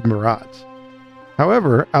in dead Marats.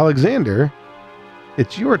 However, Alexander,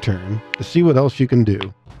 it's your turn to see what else you can do.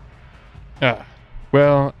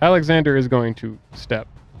 Well, Alexander is going to step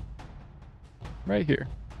right here.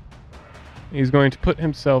 He's going to put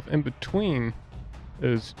himself in between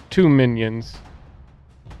those 2 minions,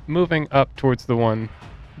 moving up towards the one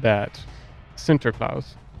that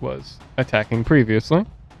Sinterklaas was attacking previously,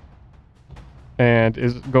 and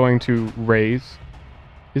is going to raise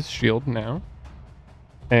his shield now.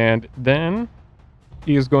 And then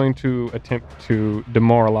he is going to attempt to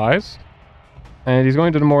demoralize, and he's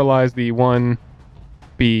going to demoralize the one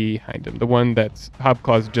behind him, the one that's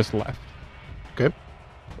Hobclaws just left. Okay.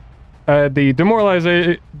 The demoralize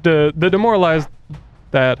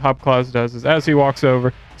that Hobclaws does is, as he walks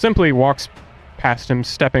over, simply walks past him,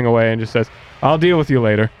 stepping away, and just says, "I'll deal with you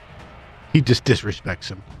later." He just disrespects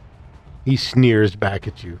him. He sneers back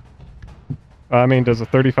at you. Does a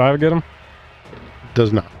 35 get him?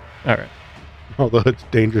 Does not. All right. Although it's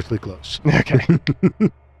dangerously close. Okay.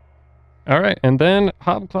 All right, and then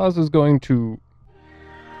Hobclaws is going to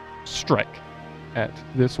strike at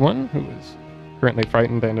this one, who is currently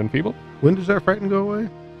frightened and enfeebled. When does that frighten go away?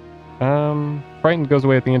 Frightened goes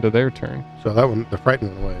away at the end of their turn. So that one, the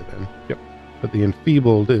frightened went away then. Yep. But the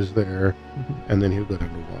enfeebled is there, and then he'll go down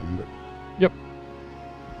to 1. But Yep.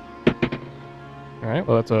 All right,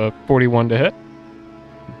 well, that's a 41 to hit.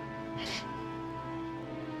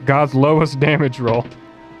 God's lowest damage roll.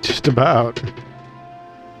 just about. That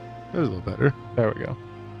was a little better. There we go.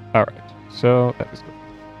 All right, so that is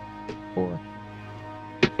good. 4.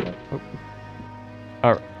 Oh.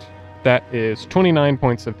 All right, that is 29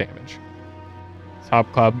 points of damage.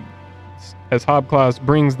 As Hobclaws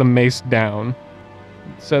brings the mace down,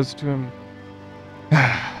 it says to him,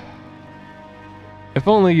 "If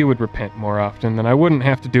only you would repent more often, then I wouldn't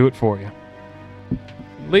have to do it for you."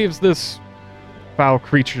 Leaves this foul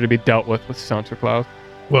creature to be dealt with Sinterklaas.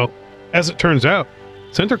 Well, as it turns out,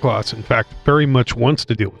 Sinterklaas, in fact, very much wants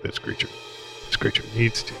to deal with this creature. This creature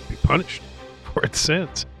needs to be punished for its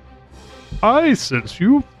sins. Since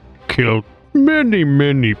you've killed many,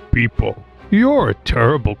 many people, you're a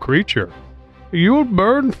terrible creature. You'll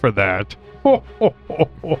burn for that. Ho, ho, ho,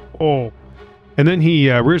 ho, ho. And then he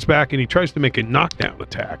rears back and he tries to make a knockdown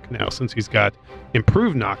attack. Now, since he's got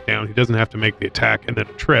improved knockdown, he doesn't have to make the attack and then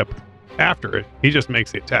a trip after it. He just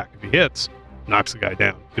makes the attack. If he hits, knocks the guy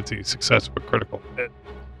down. Gets a success of a critical hit.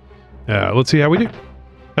 Let's see how we do.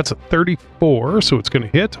 That's a 34, so it's going to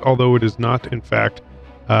hit, although it is not, in fact,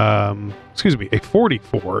 a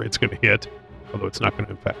 44. It's going to hit, although it's not going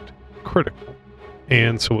to, in fact, critical.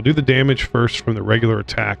 And so we'll do the damage first from the regular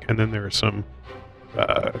attack, and then there are some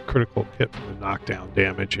critical hit from the knockdown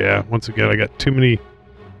damage. Yeah, once again, I got too many.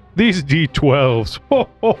 These D12s.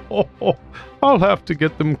 I'll have to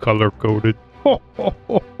get them color-coded.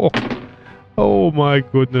 Oh, my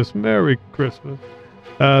goodness. Merry Christmas.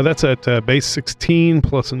 That's at base 16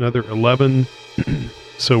 plus another 11.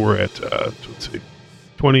 So we're at, let's see,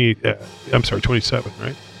 27,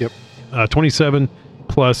 right? Yep. 27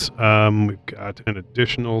 plus, we've got an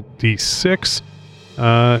additional D6.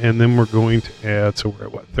 And then we're going to add, so we're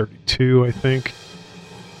at 32, I think.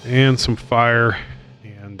 And some fire.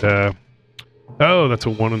 And, that's a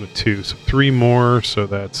 1 and a 2. So 3 more, so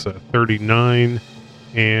that's 39.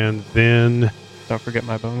 And then... Don't forget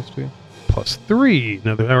my bonus too. Plus 3.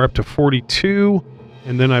 Now they're up to 42.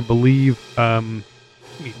 And then I believe, give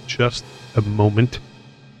me just a moment.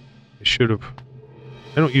 I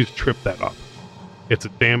don't use trip that often. It's a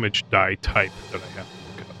damage die type that I have to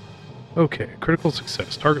look up. Okay, critical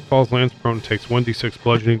success. Target falls, lands prone, takes 1d6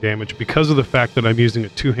 bludgeoning damage. Because of the fact that I'm using a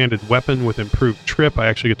two-handed weapon with improved trip, I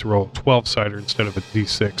actually get to roll a 12-sider instead of a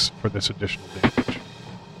d6 for this additional damage.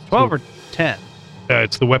 12 or 10?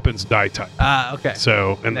 It's the weapon's die type. Okay.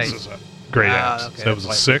 So, and Nice. this is a great axe. Okay, So that was a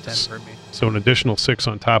that's why it's 6. 10 for me. So an additional 6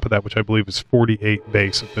 on top of that, which I believe is 48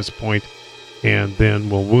 base at this point. And then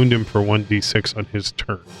we'll wound him for 1d6 on his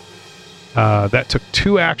turn. That took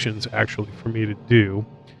 2 actions, actually, for me to do.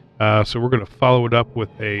 So we're going to follow it up with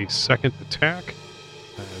a second attack.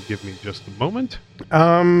 Give me just a moment.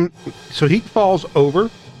 So he falls over,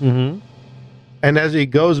 Mm-hmm. and as he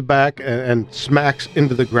goes back and smacks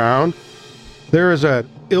into the ground, there is a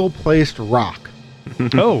ill-placed rock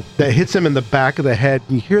Oh. that hits him in the back of the head.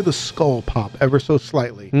 You hear the skull pop ever so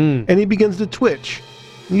slightly, Mm. and he begins to twitch.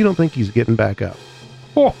 You don't think he's getting back up.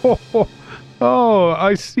 Oh,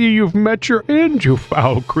 I see you've met your end, you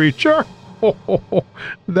foul creature.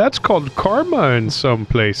 That's called karma in some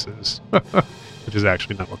places. Which is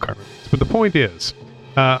actually not what karma means. But the point is,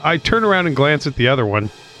 I turn around and glance at the other one.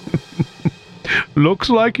 Looks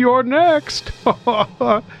like you're next.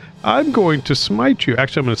 I'm going to smite you.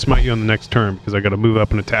 Actually, I'm going to smite you on the next turn because I got to move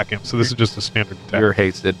up and attack him. So this is just a standard attack. You're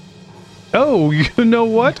hasted. Oh, you know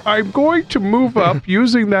what? I'm going to move up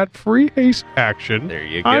using that free haste action. There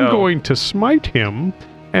you go. I'm going to smite him.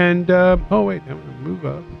 And, I'm going to move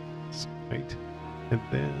up. Smite. And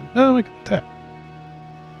then, make an attack.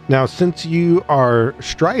 Now, since you are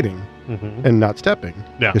striding Mm-hmm. and not stepping,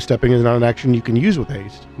 Yeah. because stepping is not an action you can use with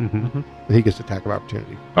haste, Mm-hmm. and he gets attack of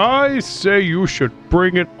opportunity. I say you should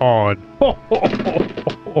bring it on.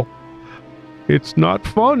 It's not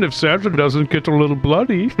fun if Santa doesn't get a little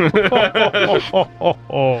bloody.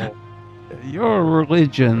 Your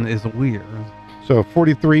religion is weird. So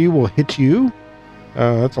 43 will hit you.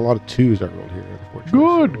 That's a lot of 2s I rolled here,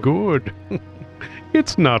 unfortunately. Good.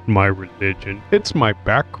 It's not my religion. It's my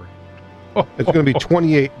background. It's going to be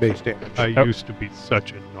 28 base damage. I Oh. used to be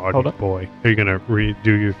such a Hold naughty up. boy. Are you going to redo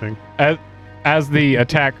your thing? As the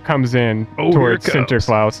attack comes in Oh, here towards it goes.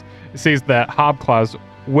 Sinterklaas, it sees that Hobclaws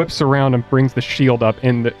whips around and brings the shield up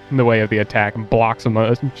in the way of the attack and blocks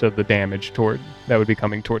much of the damage that would be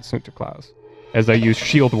coming towards Sinterklaas, as I use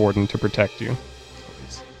Shield Warden to protect you.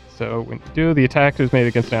 So when you do, the attack is made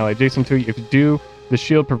against an ally adjacent to you. If you do, the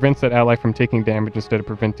shield prevents that ally from taking damage instead of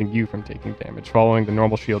preventing you from taking damage, following the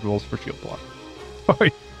normal shield rules for shield block.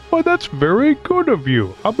 Why, that's very good of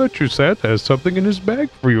you. I'll bet you Santa has something in his bag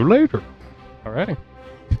for you later. Alrighty.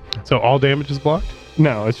 So all damage is blocked?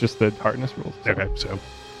 No, it's just the hardness rules. Okay, so...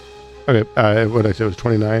 Okay, what did I say? It was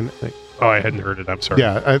 29, I think. Oh, I hadn't heard it. I'm sorry.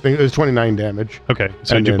 Yeah, I think it was 29 damage. Okay,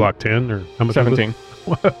 so And did you then- block 10 or how much? was it?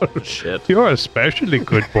 17. Shit. You're a especially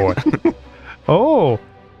good boy. Oh,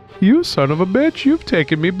 you son of a bitch, you've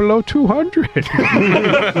taken me below 200.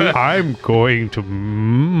 I'm going to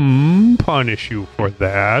punish you for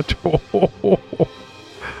that.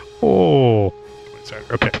 Oh.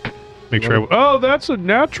 Okay. Make sure oh, that's a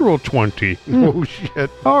natural 20. Oh, shit.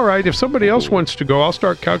 All right, if somebody else wants to go, I'll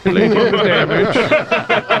start calculating the damage.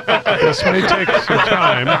 This may take some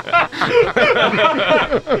time.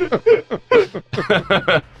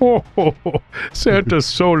 Oh, Santa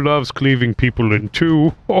so loves cleaving people in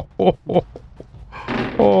two.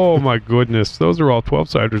 Oh my goodness. Those are all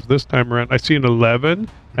 12-siders this time around. I see an 11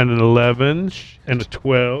 and an 11 and a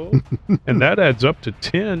 12. And that adds up to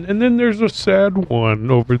 10. And then there's a sad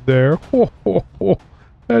one over there.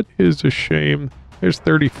 That is a shame. There's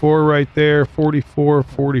 34 right there. 44,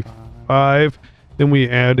 45. Then we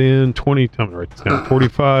add in 20. I'm gonna write this down.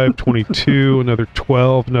 45, 22, another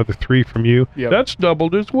 12, another 3 from you. Yep. That's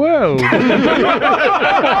doubled as well.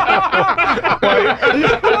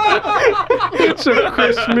 It's a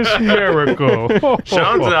Christmas miracle.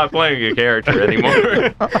 Sean's not playing a character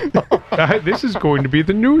anymore. This is going to be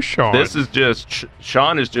the new Sean. This is just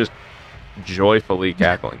Sean is just joyfully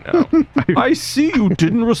cackling now. I see you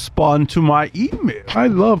didn't respond to my email. I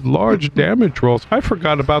love large damage rolls. I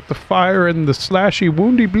forgot about the fire and the slashy,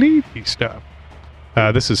 woundy, bleedy stuff.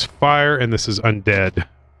 This is fire and this is undead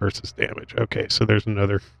versus damage. Okay, so there's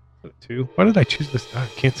another 2. Why did I choose this? I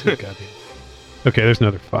can't see the goddamn. Okay, there's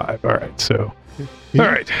another 5. All right, so. All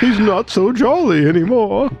right. He's not so jolly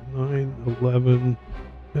anymore. 9, 11.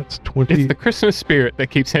 That's 20. It's the Christmas spirit that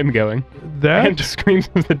keeps him going. And That, screams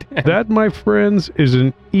of the dead. that, my friends, is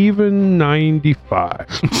an even 95.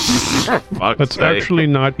 Fuck's That's sake. actually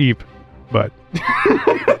not even, but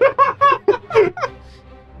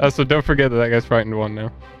So don't forget that guy's frightened 1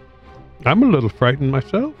 now. I'm a little frightened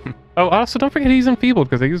myself. Oh, also don't forget he's enfeebled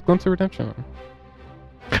because they use Glimpse of Redemption on him.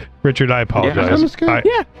 Richard, I apologize. I'm scared.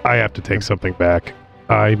 I have to take something back.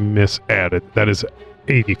 I misadded. That is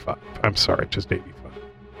 85. I'm sorry, just 85.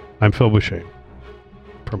 I'm filled with shame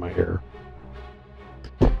for my error.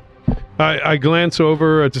 I glance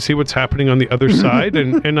over to see what's happening on the other side,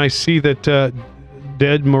 and I see that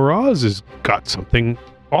Dead Miraz has got something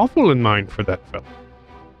awful in mind for that fellow.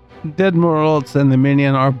 Dead Morals and the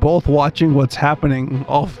minion are both watching what's happening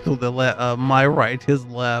off to the my right, his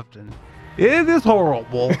left, and it is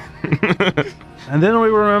horrible. And then we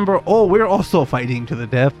remember, oh, we're also fighting to the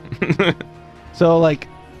death. So, like,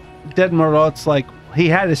 Dead Morals, like, he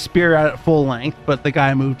had his spear out at full length, but the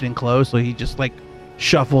guy moved in close, so he just, like,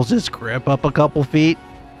 shuffles his grip up a couple feet,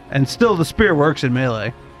 and still the spear works in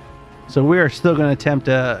melee. So we are still going to attempt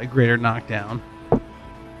a greater knockdown.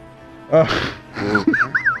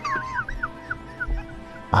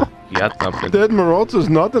 You got something. Dead Marolta's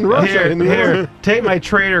not in Russia anymore. Here, take my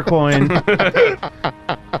trader coin.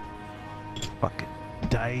 Fucking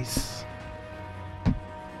dice.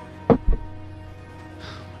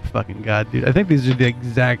 Fucking god, dude. I think these are the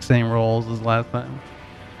exact same rolls as last time.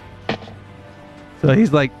 So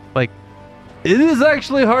he's like, it is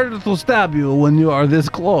actually harder to stab you when you are this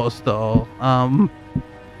close, though.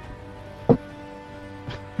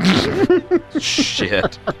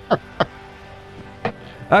 Shit.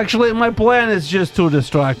 Actually, my plan is just to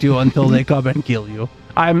distract you until they come and kill you.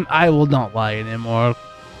 I will not lie anymore.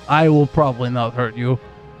 I will probably not hurt you.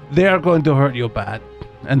 They are going to hurt you bad,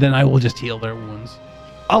 and then I will just heal their wounds.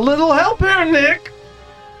 A little help here, Nick.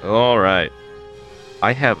 All right.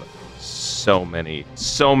 I have so many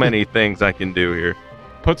things I can do here.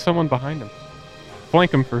 Put someone behind him.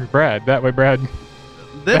 Flank him for Brad. That way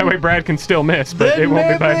Brad can still miss, but it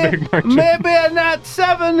won't be by a big margin. Maybe not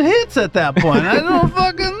 7 hits at that point. I don't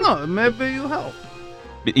fucking know. Maybe you help.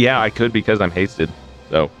 Yeah, I could because I'm hasted.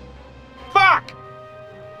 So. Fuck!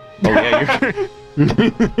 Oh yeah,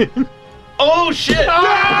 you're. Oh shit!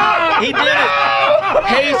 He did it.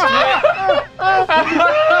 Haste.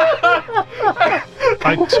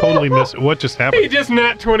 I totally missed it. What just He happened? just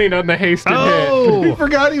nat 20 on the hasted hit. He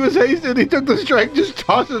forgot he was hasted. He took the strike, just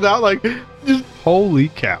tossed it out like, Holy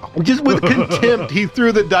cow. just with contempt. He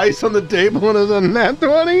threw the dice on the table and it was a nat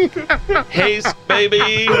 20. Haste, baby.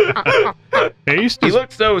 Haste He is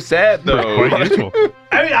looked so sad though. quite useful.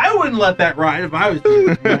 I mean, I wouldn't let that ride if I was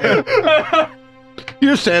doing it.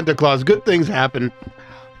 You're Santa Claus. Good things happen.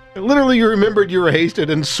 Literally, you remembered you were hasted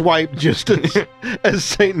and swiped just as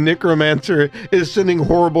Saint Necromancer is sending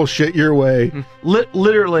horrible shit your way.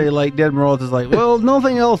 Literally, like, Dead Morals is like, well,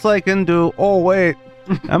 nothing else I can do. Oh, wait.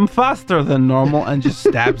 I'm faster than normal, and just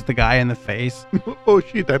stabs the guy in the face. Oh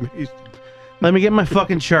shit, I'm hasted. Let me get my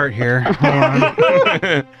fucking chart here. Hold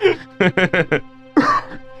on.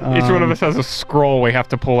 Each one of us has a scroll we have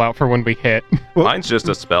to pull out for when we hit. Mine's just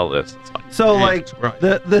a spell list. It's like, So, like,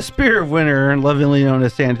 the Spear of Winter, lovingly known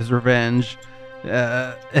as Santa's Revenge,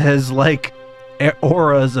 has, like,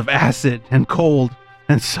 auras of acid and cold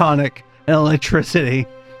and sonic and electricity.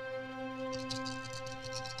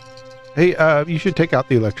 Hey, you should take out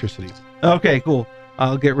the electricity. Okay, cool.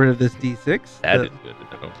 I'll get rid of this D6. that is good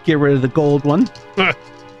to know. Get rid of the gold one.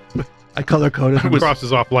 I color-coded them.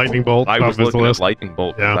 Crosses off lightning bolt. I off was his looking list. at lightning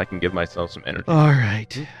bolt because Yeah. I can give myself some energy. All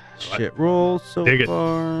right. Shit rolls so Dig it.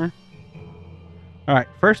 far. All All right.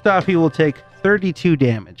 First off, he will take 32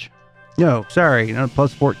 damage. No, sorry. No,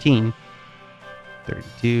 plus 14.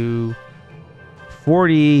 32.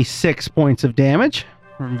 46 points of damage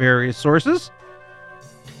from various sources.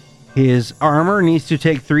 His armor needs to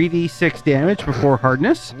take 3d6 damage before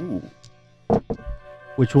hardness,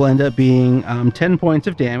 which will end up being 10 points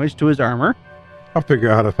of damage to his armor. I'll figure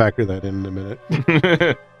out how to factor that in a minute.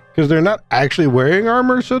 Because they're not actually wearing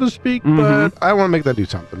armor, so to speak, but I want to make that do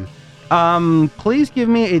something. Please give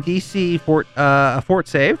me a DC fort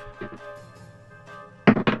save.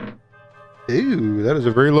 Ew, that is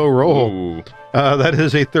a very low roll. Ooh. That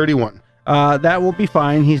is a 31. That will be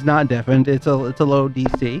fine. He's not deafened. It's a low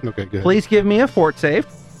DC. Okay, good. Please give me a fort save.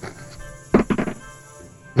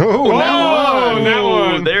 Oh, That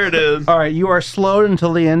one. There it is. All right, you are slowed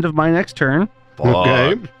until the end of my next turn.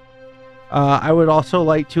 Okay. I would also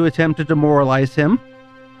like to attempt to demoralize him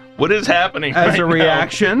What is happening as right a now?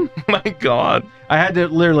 reaction. My God. I had to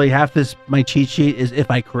literally half this. My cheat sheet is if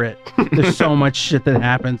I crit. There's so much shit that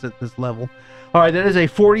happens at this level. All right, that is a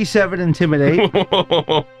 47 intimidate.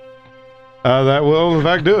 That will, in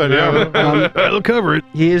fact, do it. Yeah. That'll cover it.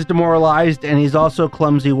 He is demoralized, and he's also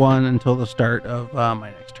clumsy one until the start of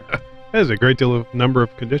my next turn. That is a great deal of number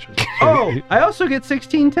of conditions. Oh, I also get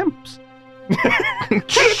 16 temps.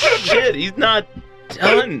 Shit, he's not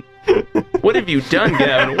done. What have you done,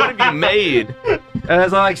 Gavin? What have you made? And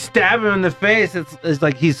as I stab him in the face, it's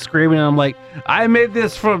like he's screaming, and I'm like, I made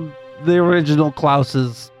this from the original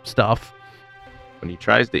Klaus's stuff. When he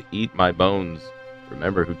tries to eat my bones,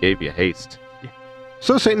 remember who gave you haste.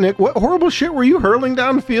 So, St. Nick, what horrible shit were you hurling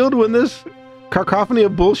downfield when this cacophony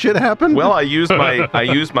of bullshit happened? Well, I used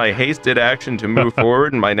my hasted action to move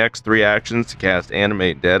forward, and my next 3 actions to cast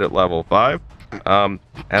Animate Dead at level 5.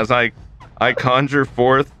 As I conjure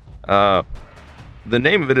forth, the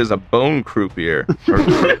name of it is a bone croupier. Or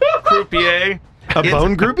croupier. A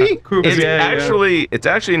bone groupie? It's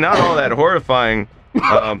actually not all that horrifying.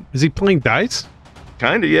 Is he playing dice?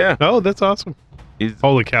 Kinda, yeah. Oh, that's awesome.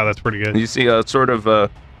 Holy cow, that's pretty good. You see a sort of a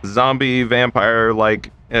zombie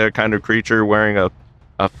vampire-like kind of creature wearing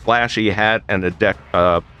a flashy hat and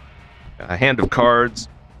a hand of cards,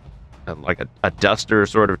 like a duster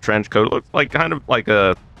sort of trench coat. It looks like kind of like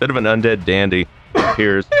a bit of an undead dandy.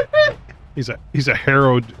 Appears He's a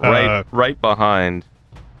harrowed right behind.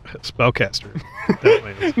 spellcaster.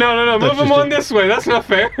 Definitely. No. Move him on this way. That's not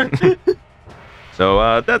fair.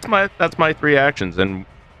 So that's my 3 actions, and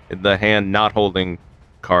in the hand not holding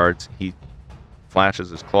cards, he flashes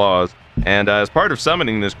his claws, and as part of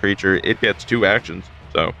summoning this creature, it gets 2 actions.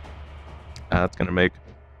 So that's gonna make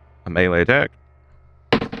a melee attack.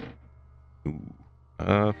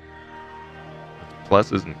 Ooh,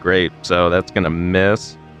 plus isn't great, so that's gonna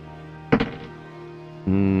miss.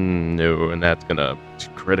 No, and that's gonna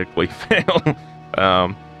critically fail.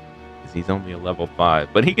 He's only a level 5,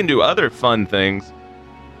 but he can do other fun things.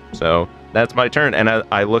 So that's my turn, and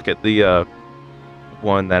I look at the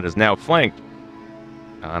one that is now flanked,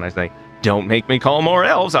 and I say, "Don't make me call more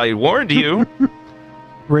elves. I warned you."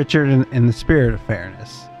 Richard, in the spirit of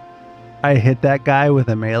fairness, I hit that guy with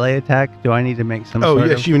a melee attack. Do I need to make some Oh, sort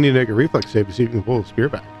yes, of... you need to make a reflex save to see if you can pull the spear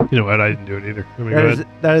back. You know what? I didn't do it either. I mean, go ahead.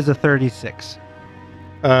 That is a 36.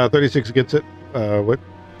 36 gets it. What?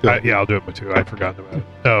 Yeah, I'll do it, but 2. I'd forgotten about it.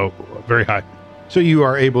 Oh, very high. So you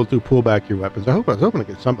are able to pull back your weapons. I was hoping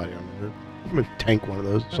to get somebody on there. I'm going to tank one of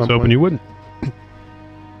those at I some was point. hoping you wouldn't.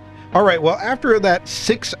 All right, well, after that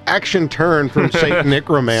 6 action turn from St.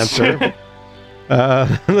 Necromancer,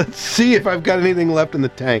 let's see if I've got anything left in the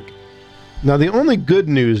tank. Now, the only good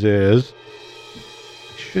news is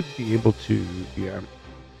I should be able to,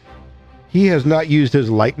 he has not used his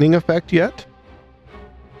lightning effect yet.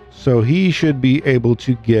 So he should be able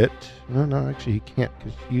to get, no, actually he can't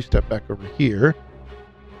because you step back over here.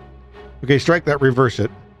 Okay, strike that, reverse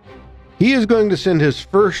it. He is going to send his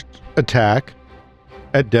first attack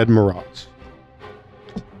at Dead Marauds.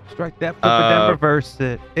 Strike that flip and then reverse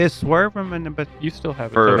it. It's swerve him in the... But You still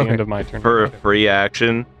have it For- till the end of my turn. For a free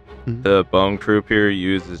action, Mhm. the bone croupier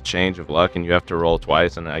uses change of luck, and you have to roll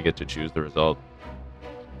twice, and I get to choose the result.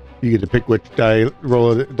 You get to pick which die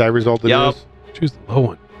result it Yup. is. Choose the low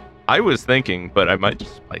one. I was thinking, but I might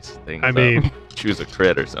just spice things I up. mean, Choose a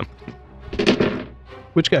crit or something.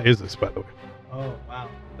 which guy is this, by the way? Oh, wow.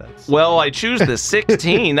 That's... Well, I choose the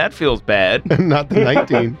 16. That feels bad. Not the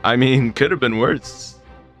 19. I mean, could have been worse.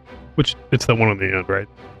 Which, it's the one on the end, right?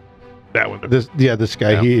 That one. This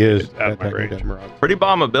guy, Yeah, he is it's out of my attacking range. Dead Marauds. Pretty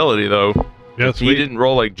bomb ability, though. Yeah, He sweet. didn't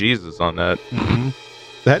roll like Jesus on that.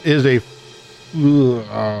 That is a.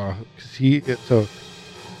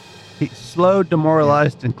 He's slow,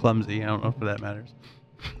 demoralized, and clumsy. I don't know if that matters.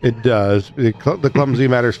 It does. The clumsy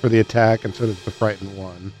matters for the attack, and so does the frightened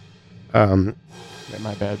one.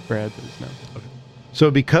 My bad, Brad. There's no. So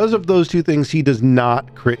because of those two things, he does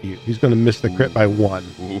not crit you. He's going to miss the crit by 1.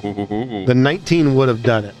 Ooh. The 19 would have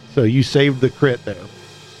done it. So you saved the crit there.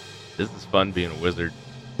 This is fun being a wizard.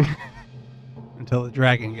 Until the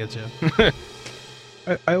dragon gets you.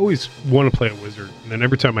 I always want to play a wizard, and then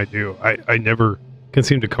every time I do, I never can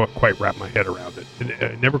seem to quite wrap my head around it. And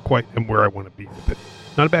I never quite am where I want to be with it.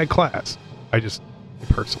 Not a bad class. I just,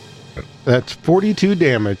 personally. That's 42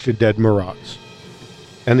 damage to dead Marats.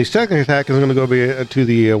 And the second attack is going to go to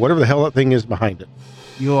the whatever the hell that thing is behind it.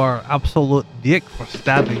 You are absolute dick for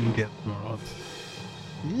stabbing it, Morons.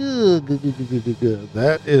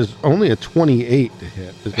 That is only a 28 to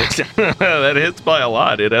hit. Is it? That hits by a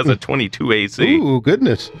lot. It has a 22 AC. Ooh,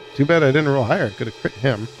 goodness. Too bad I didn't roll higher. Could have crit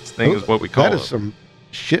him. This thing is what we call That it. is some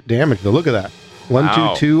shit damage. Though. Look at that. 1,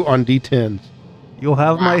 Wow. 2, 2 on D10s. You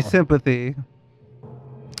have my Wow. sympathy.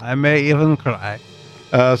 I may even cry.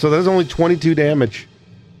 So that's only 22 damage.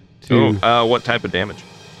 To, What type of damage?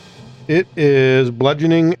 It is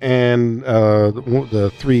bludgeoning, and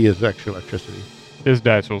the 3 is actually electricity. His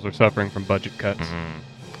dice rolls are suffering from budget cuts.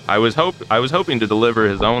 I was hoping to deliver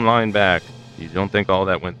his own line back. You don't think all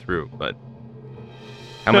that went through, but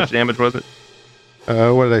how much damage was it?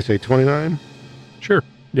 What did I say? 29. Sure.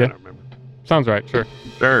 Yeah. I don't remember. Sounds right. Sure.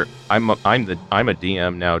 Sure. I'm a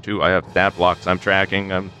DM now too. I have stat blocks I'm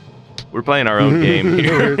tracking. We're playing our own game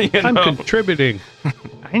here. You I'm know? contributing.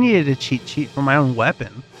 I needed a cheat sheet for my own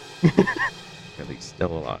weapon. At least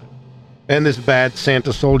still alive. And this bad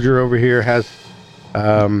Santa soldier over here has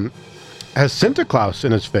Santa Claus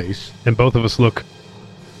in his face. And both of us look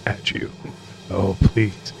at you. Oh,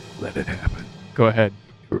 please, let it happen. Go ahead.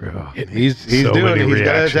 He's So doing many it. He's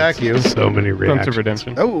got to reactions. attack you. So many Sense reactions. of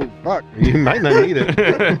redemption. Oh, fuck. You might not need it.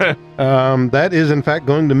 That is, in fact,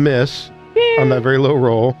 going to miss on that very low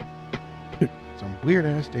roll. Some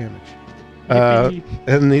weird-ass damage.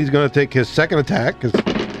 And he's going to take his second attack.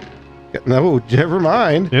 No, never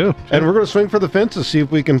mind. Yeah. And we're going to swing for the fence to see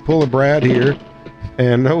if we can pull a Brad here.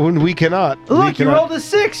 And no, we cannot. Look, you rolled a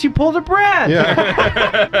 6. You pulled a Brad.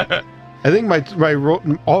 Yeah. I think my roll,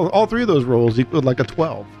 all 3 of those rolls equaled like a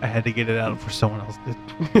 12. I had to get it out for someone else.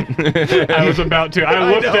 I was about to.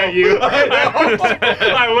 I looked at you.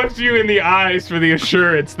 I looked you in the eyes for the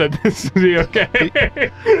assurance that this will be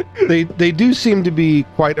okay. They do seem to be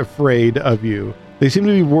quite afraid of you. They seem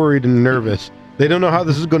to be worried and nervous. They don't know how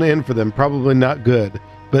this is going to end for them. Probably not good.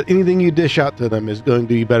 But anything you dish out to them is going to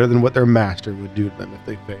be better than what their master would do to them if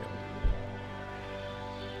they failed.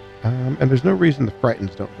 And there's no reason the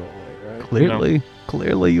frightens don't go away, right?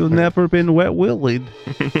 Clearly, you've never been wet-willied.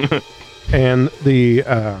 And the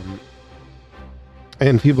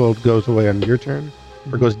enfeebled goes away on your turn,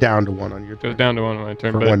 or goes down to 1 on your turn. Goes down to 1 on my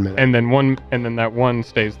turn, For but 1 minute. and then that 1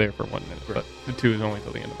 stays there for 1 minute. But the 2 is only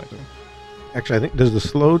till the end of my turn. Actually, I think does your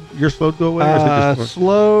slowed go away, or is it just one?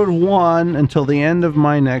 Slowed 1 until the end of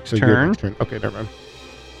my next So your turn. next turn? Okay, never mind.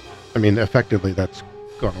 I mean, effectively, that's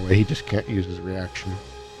gone away. He just can't use his reaction.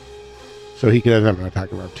 So he could have an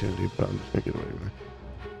attack of opportunity, but I'm just going to get away with it.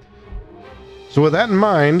 So with that in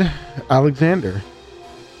mind, Alexander,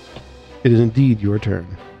 it is indeed your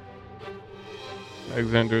turn.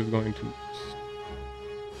 Alexander is going to.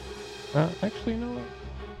 Actually, you know what?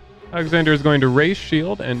 Alexander is going to raise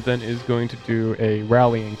shield and then is going to do a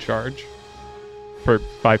rallying charge for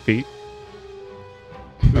 5 feet.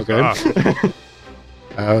 Okay.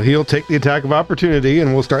 He'll take the attack of opportunity,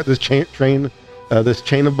 and we'll start this chain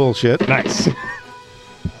of bullshit. Nice.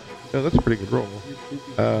 Oh, that's a pretty good roll.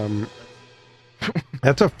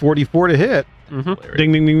 That's a 44 to hit. Mm-hmm.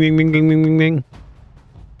 Ding, ding, ding, ding, ding, ding, ding, ding, ding.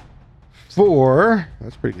 4.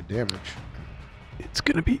 That's pretty good damage. It's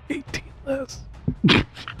going to be 18 less.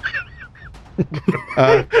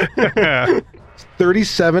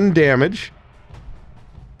 37 damage.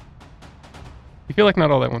 You feel like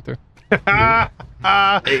not all that went through.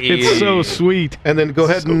 It's so sweet. And then go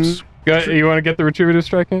ahead So and... sweet. You want to get the retributive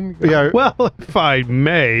strike in? Yeah, Well, if I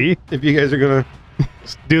may, if you guys are going to...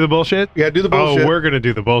 do the bullshit. Yeah, do the bullshit. Oh, we're going to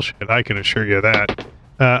do the bullshit. I can assure you that.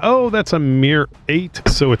 That's a mere 8,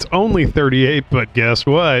 so it's only 38, but guess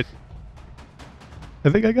what? I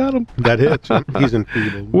think I got him. That hits. He's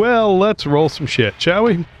enfeebled. Well, let's roll some shit, shall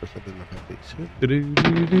we?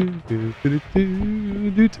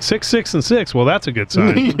 6, 6, and 6. Well, that's a good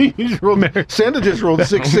sign. You just rolled, Santa just rolled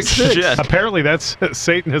 666. Shit. Apparently, that's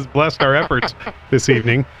Satan has blessed our efforts this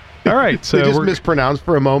evening. All right, so They just we're mispronounced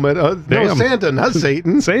for a moment. No, Damn. Santa, not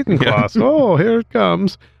Satan. Satan Claus. Oh, here it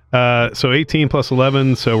comes. So 18 plus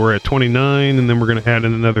 11, so we're at 29, and then we're going to add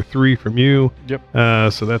in another 3 from you.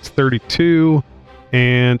 Yep. So that's 32.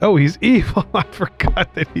 And he's evil. I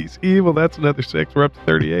forgot that he's evil. That's another 6. We're up to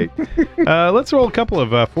 38. Let's roll a couple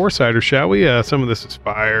of four-siders, shall we? Some of this is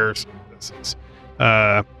fire. Some of this is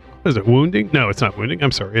what is it? Wounding? No, it's not wounding.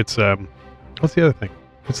 I'm sorry. It's what's the other thing?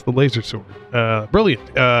 It's the laser sword. Brilliant.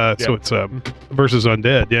 So it's versus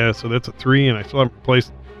undead. Yeah. So that's a 3, and I still haven't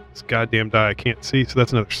replaced this goddamn die. I can't see. So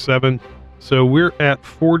that's another 7. So we're at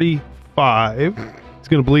 45. It's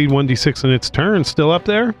gonna bleed 1d6 in its turn. Still up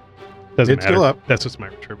there. Doesn't It's matter. still up. That's just my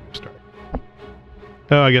retributive start.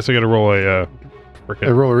 Oh, I guess I got to roll a.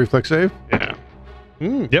 Roll a reflex save. Yeah.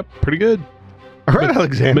 Yep. Pretty good. All right, Been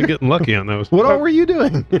Alexander. getting lucky on those. What all were you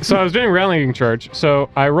doing? So I was doing rallying charge. So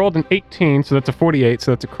I rolled an 18, so that's a 48,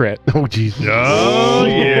 so that's a crit. Oh, Jesus. Oh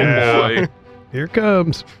yeah. boy. Here it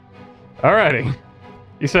comes. Alrighty.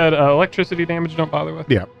 You said electricity damage don't bother with?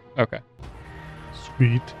 Yeah. Okay.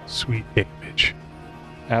 Sweet damage.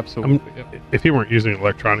 Absolutely. If you weren't using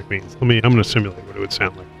electronic means, I'm going to simulate what it would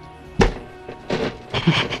sound like.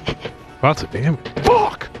 Lots of damage.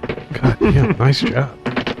 Fuck. God damn. Nice job.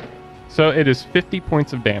 So it is 50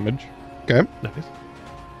 points of damage, Okay. Nice.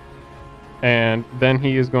 and then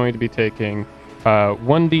he is going to be taking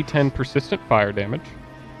 1d10 persistent fire damage.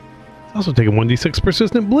 It's also taking 1d6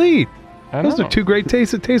 persistent bleed. I Those know. are 2 great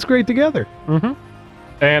tastes that taste great together. Mm-hmm.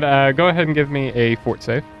 And go ahead and give me a fort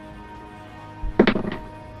save.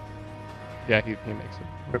 Yeah, he makes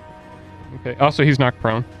it. Okay. Also, he's knocked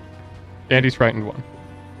prone, and he's frightened 1.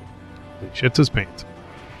 He shits his pants.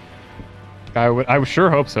 I would sure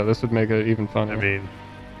hope so. This would make it even funnier. I mean,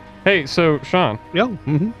 Hey, so Sean, yeah.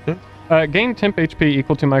 Mm-hmm. Yeah. gain temp HP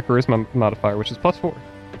equal to my charisma modifier, which is +4.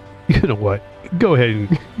 You know what? Go ahead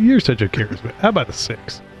and you're such a charisma. How about a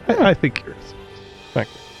 6? I think you're a 6. Thank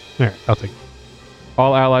you. All right, I'll take it.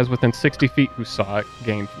 All allies within 60 feet who saw it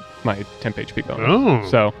gain my temp HP bonus. Oh.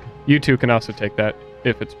 So you two can also take that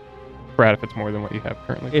if it's Brad, if it's more than what you have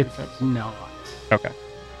currently. It's not. Okay.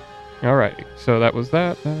 Alrighty. So that was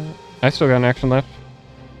that. I still got an action left.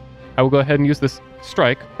 I will go ahead and use this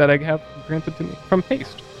strike that I have granted to me from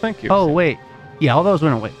haste. Thank you. Oh, wait. Yeah, all those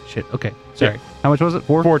went away. Shit. Okay. Sorry. How much was it?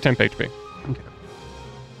 4? 4 temp HP. Okay.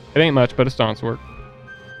 It ain't much, but it's Dawn's work.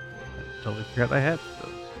 Totally forgot I had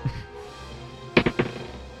those.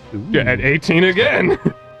 Yeah, at 18 again.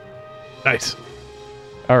 Nice.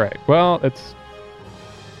 All right. Well, it's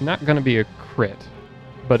not going to be a crit,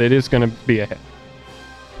 but it is going to be a hit.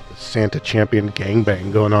 Santa champion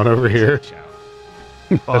gangbang going on over here.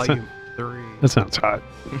 Volume 3. That sounds hot.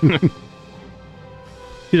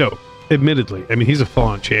 You know, admittedly, I mean, he's a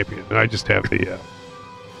fallen champion, and I just have the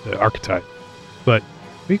archetype. But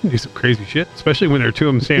we can do some crazy shit, especially when there are 2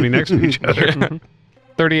 of them standing next to each other.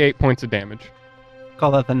 38 points of damage.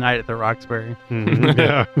 Call that the night at the Roxbury.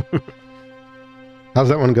 Yeah. How's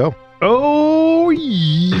that one go? Oh,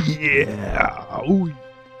 yeah. Oh,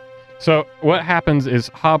 So what happens is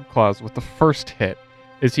Hobclaws, with the first hit,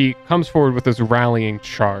 is he comes forward with this rallying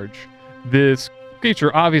charge. This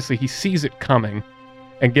creature, obviously, he sees it coming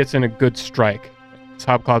and gets in a good strike.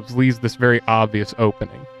 Hobclaws leaves this very obvious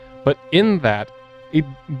opening. But in that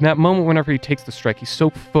moment whenever he takes the strike, he's so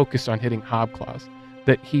focused on hitting Hobclaws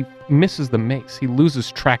that he misses the mace. He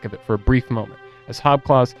loses track of it for a brief moment. As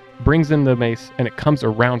Hobclaws brings in the mace and it comes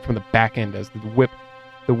around from the back end as the whip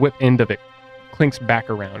end of it clinks back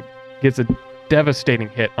around, gets a devastating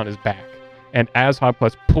hit on his back. And as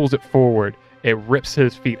Hobclaws pulls it forward, it rips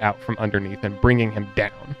his feet out from underneath and bringing him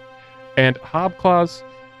down. And Hobclaws,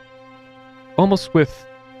 almost with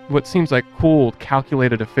what seems like cool,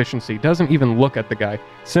 calculated efficiency, doesn't even look at the guy,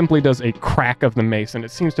 simply does a crack of the mace, and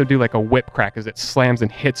it seems to do like a whip crack as it slams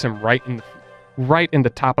and hits him right in the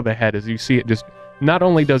top of the head. As you see it, just not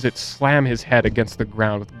only does it slam his head against the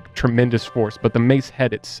ground with tremendous force, but the mace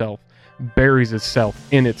head itself buries itself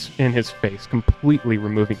in his face, completely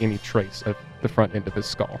removing any trace of the front end of his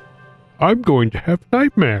skull. I'm going to have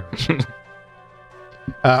nightmares.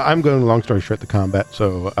 I'm going, long story short, the combat.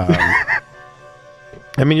 So, I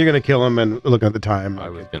mean, you're going to kill him, and look at the time. I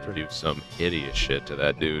was gonna do some hideous shit to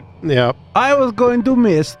that dude. Yeah. I was going to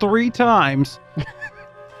miss 3 times.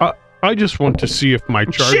 I just want to see if my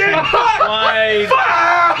charge. Why?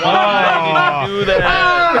 Why did you do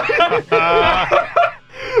that?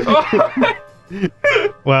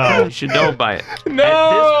 Well, You should know by it. No!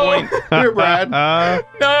 At this point, Here, Brad. No!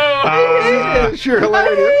 Sure,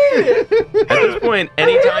 hilarious. at this point,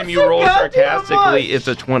 anytime you roll sarcastically, it's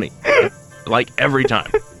a 20. Like every time.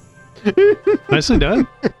 nicely done.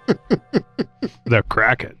 The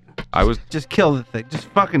Kraken. I was Just kill the thing. Just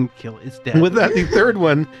fucking kill it. It's dead. With that, the third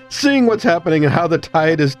one, seeing what's happening and how the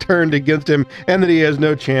tide is turned against him and that he has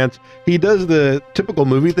no chance, he does the typical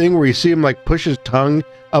movie thing where you see him like push his tongue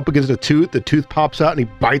up against a tooth, the tooth pops out and he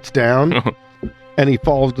bites down and he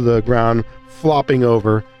falls to the ground, flopping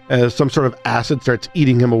over as some sort of acid starts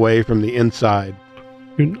eating him away from the inside.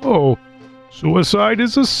 You know, suicide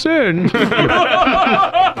is a sin.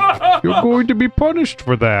 You're going to be punished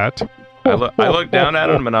for that. I look down at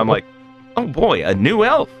him and I'm like, oh boy, a new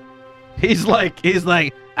elf. He's like,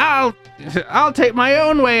 I'll take my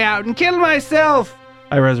own way out and kill myself.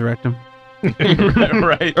 I resurrect him.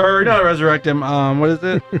 Right. Or not resurrect him. What is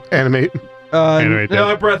it? Animate. Animate no,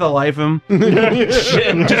 that. I breath of life him. just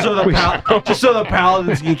so the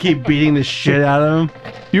paladins can keep beating the shit out of him.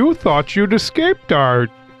 You thought you'd escaped our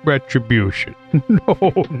retribution.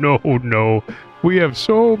 No. We have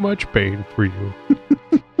so much pain for you.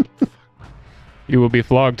 You will be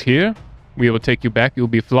flogged here. We will take you back. You will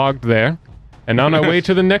be flogged there. And on our way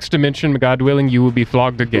to the next dimension, God willing, you will be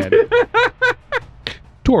flogged again.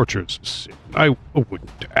 Torture's a sin. I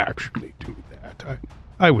wouldn't actually do that.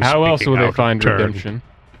 I was How else speaking will they out of find turn. redemption?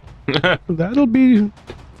 That'll be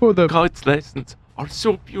for the... God's lessons are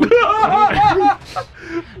so beautiful.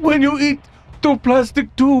 When you eat 2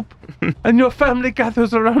 plastic tube and your family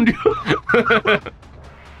gathers around you.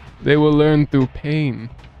 They will learn through pain.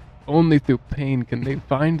 Only through pain can they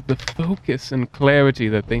find the focus and clarity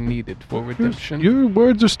that they needed for redemption. Your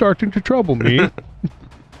words are starting to trouble me.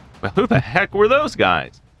 Well, who the heck were those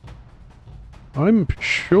guys? I'm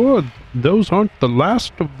sure those aren't the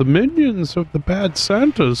last of the minions of the bad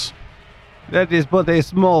Santas. That is but a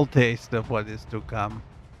small taste of what is to come.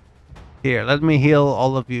 Here, let me heal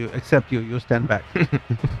all of you except you. You stand back.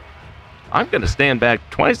 I'm going to stand back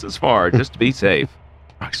twice as far just to be safe.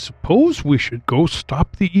 I suppose we should go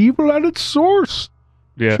stop the evil at its source.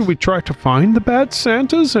 Yes. Should we try to find the bad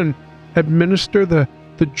Santas and administer the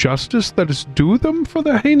justice that is due them for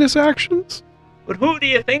their heinous actions? But who do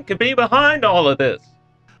you think could be behind all of this?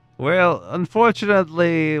 Well,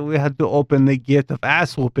 unfortunately, we had to open the gate of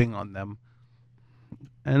ass whooping on them.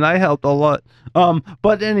 And I helped a lot.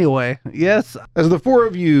 But anyway, yes. As the four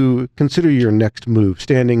of you consider your next move,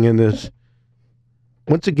 standing in this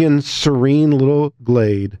once again serene little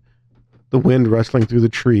glade, the wind rustling through the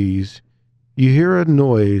trees, you hear a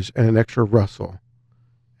noise and an extra rustle,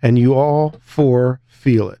 and you all four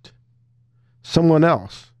feel it. Someone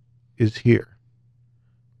else is here.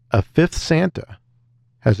 A fifth Santa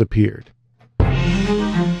has appeared.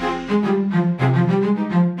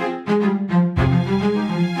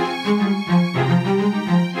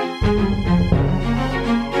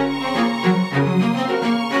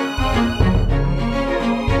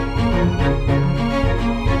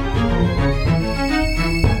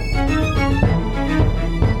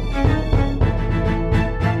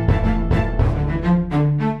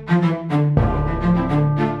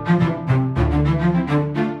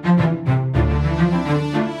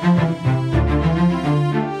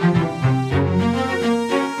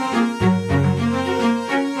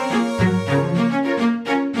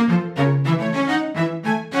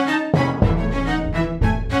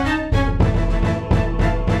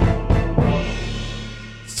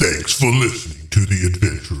 Thanks for listening to The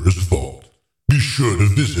Adventurer's Vault. Be sure to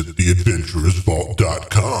visit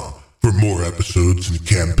theadventurersvault.com for more episodes and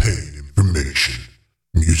campaign information.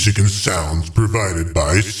 Music and sounds provided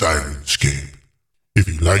by Sirenscape. If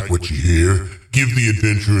you like what you hear, give The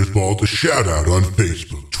Adventurer's Vault a shout out on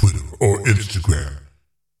Facebook, Twitter, or Instagram.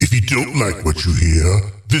 If you don't like what you hear,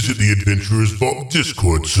 visit the Adventurer's Vault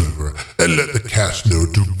Discord server and let the cast know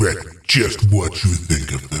directly just what you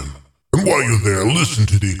think of them. And while you're there, listen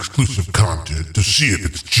to the exclusive content to see if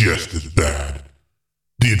it's just as bad.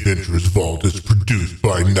 The Adventurer's Vault is produced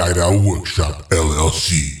by Night Owl Workshop,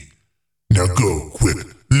 LLC. Now go, quick,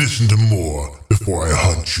 listen to more before I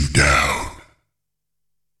hunt you down.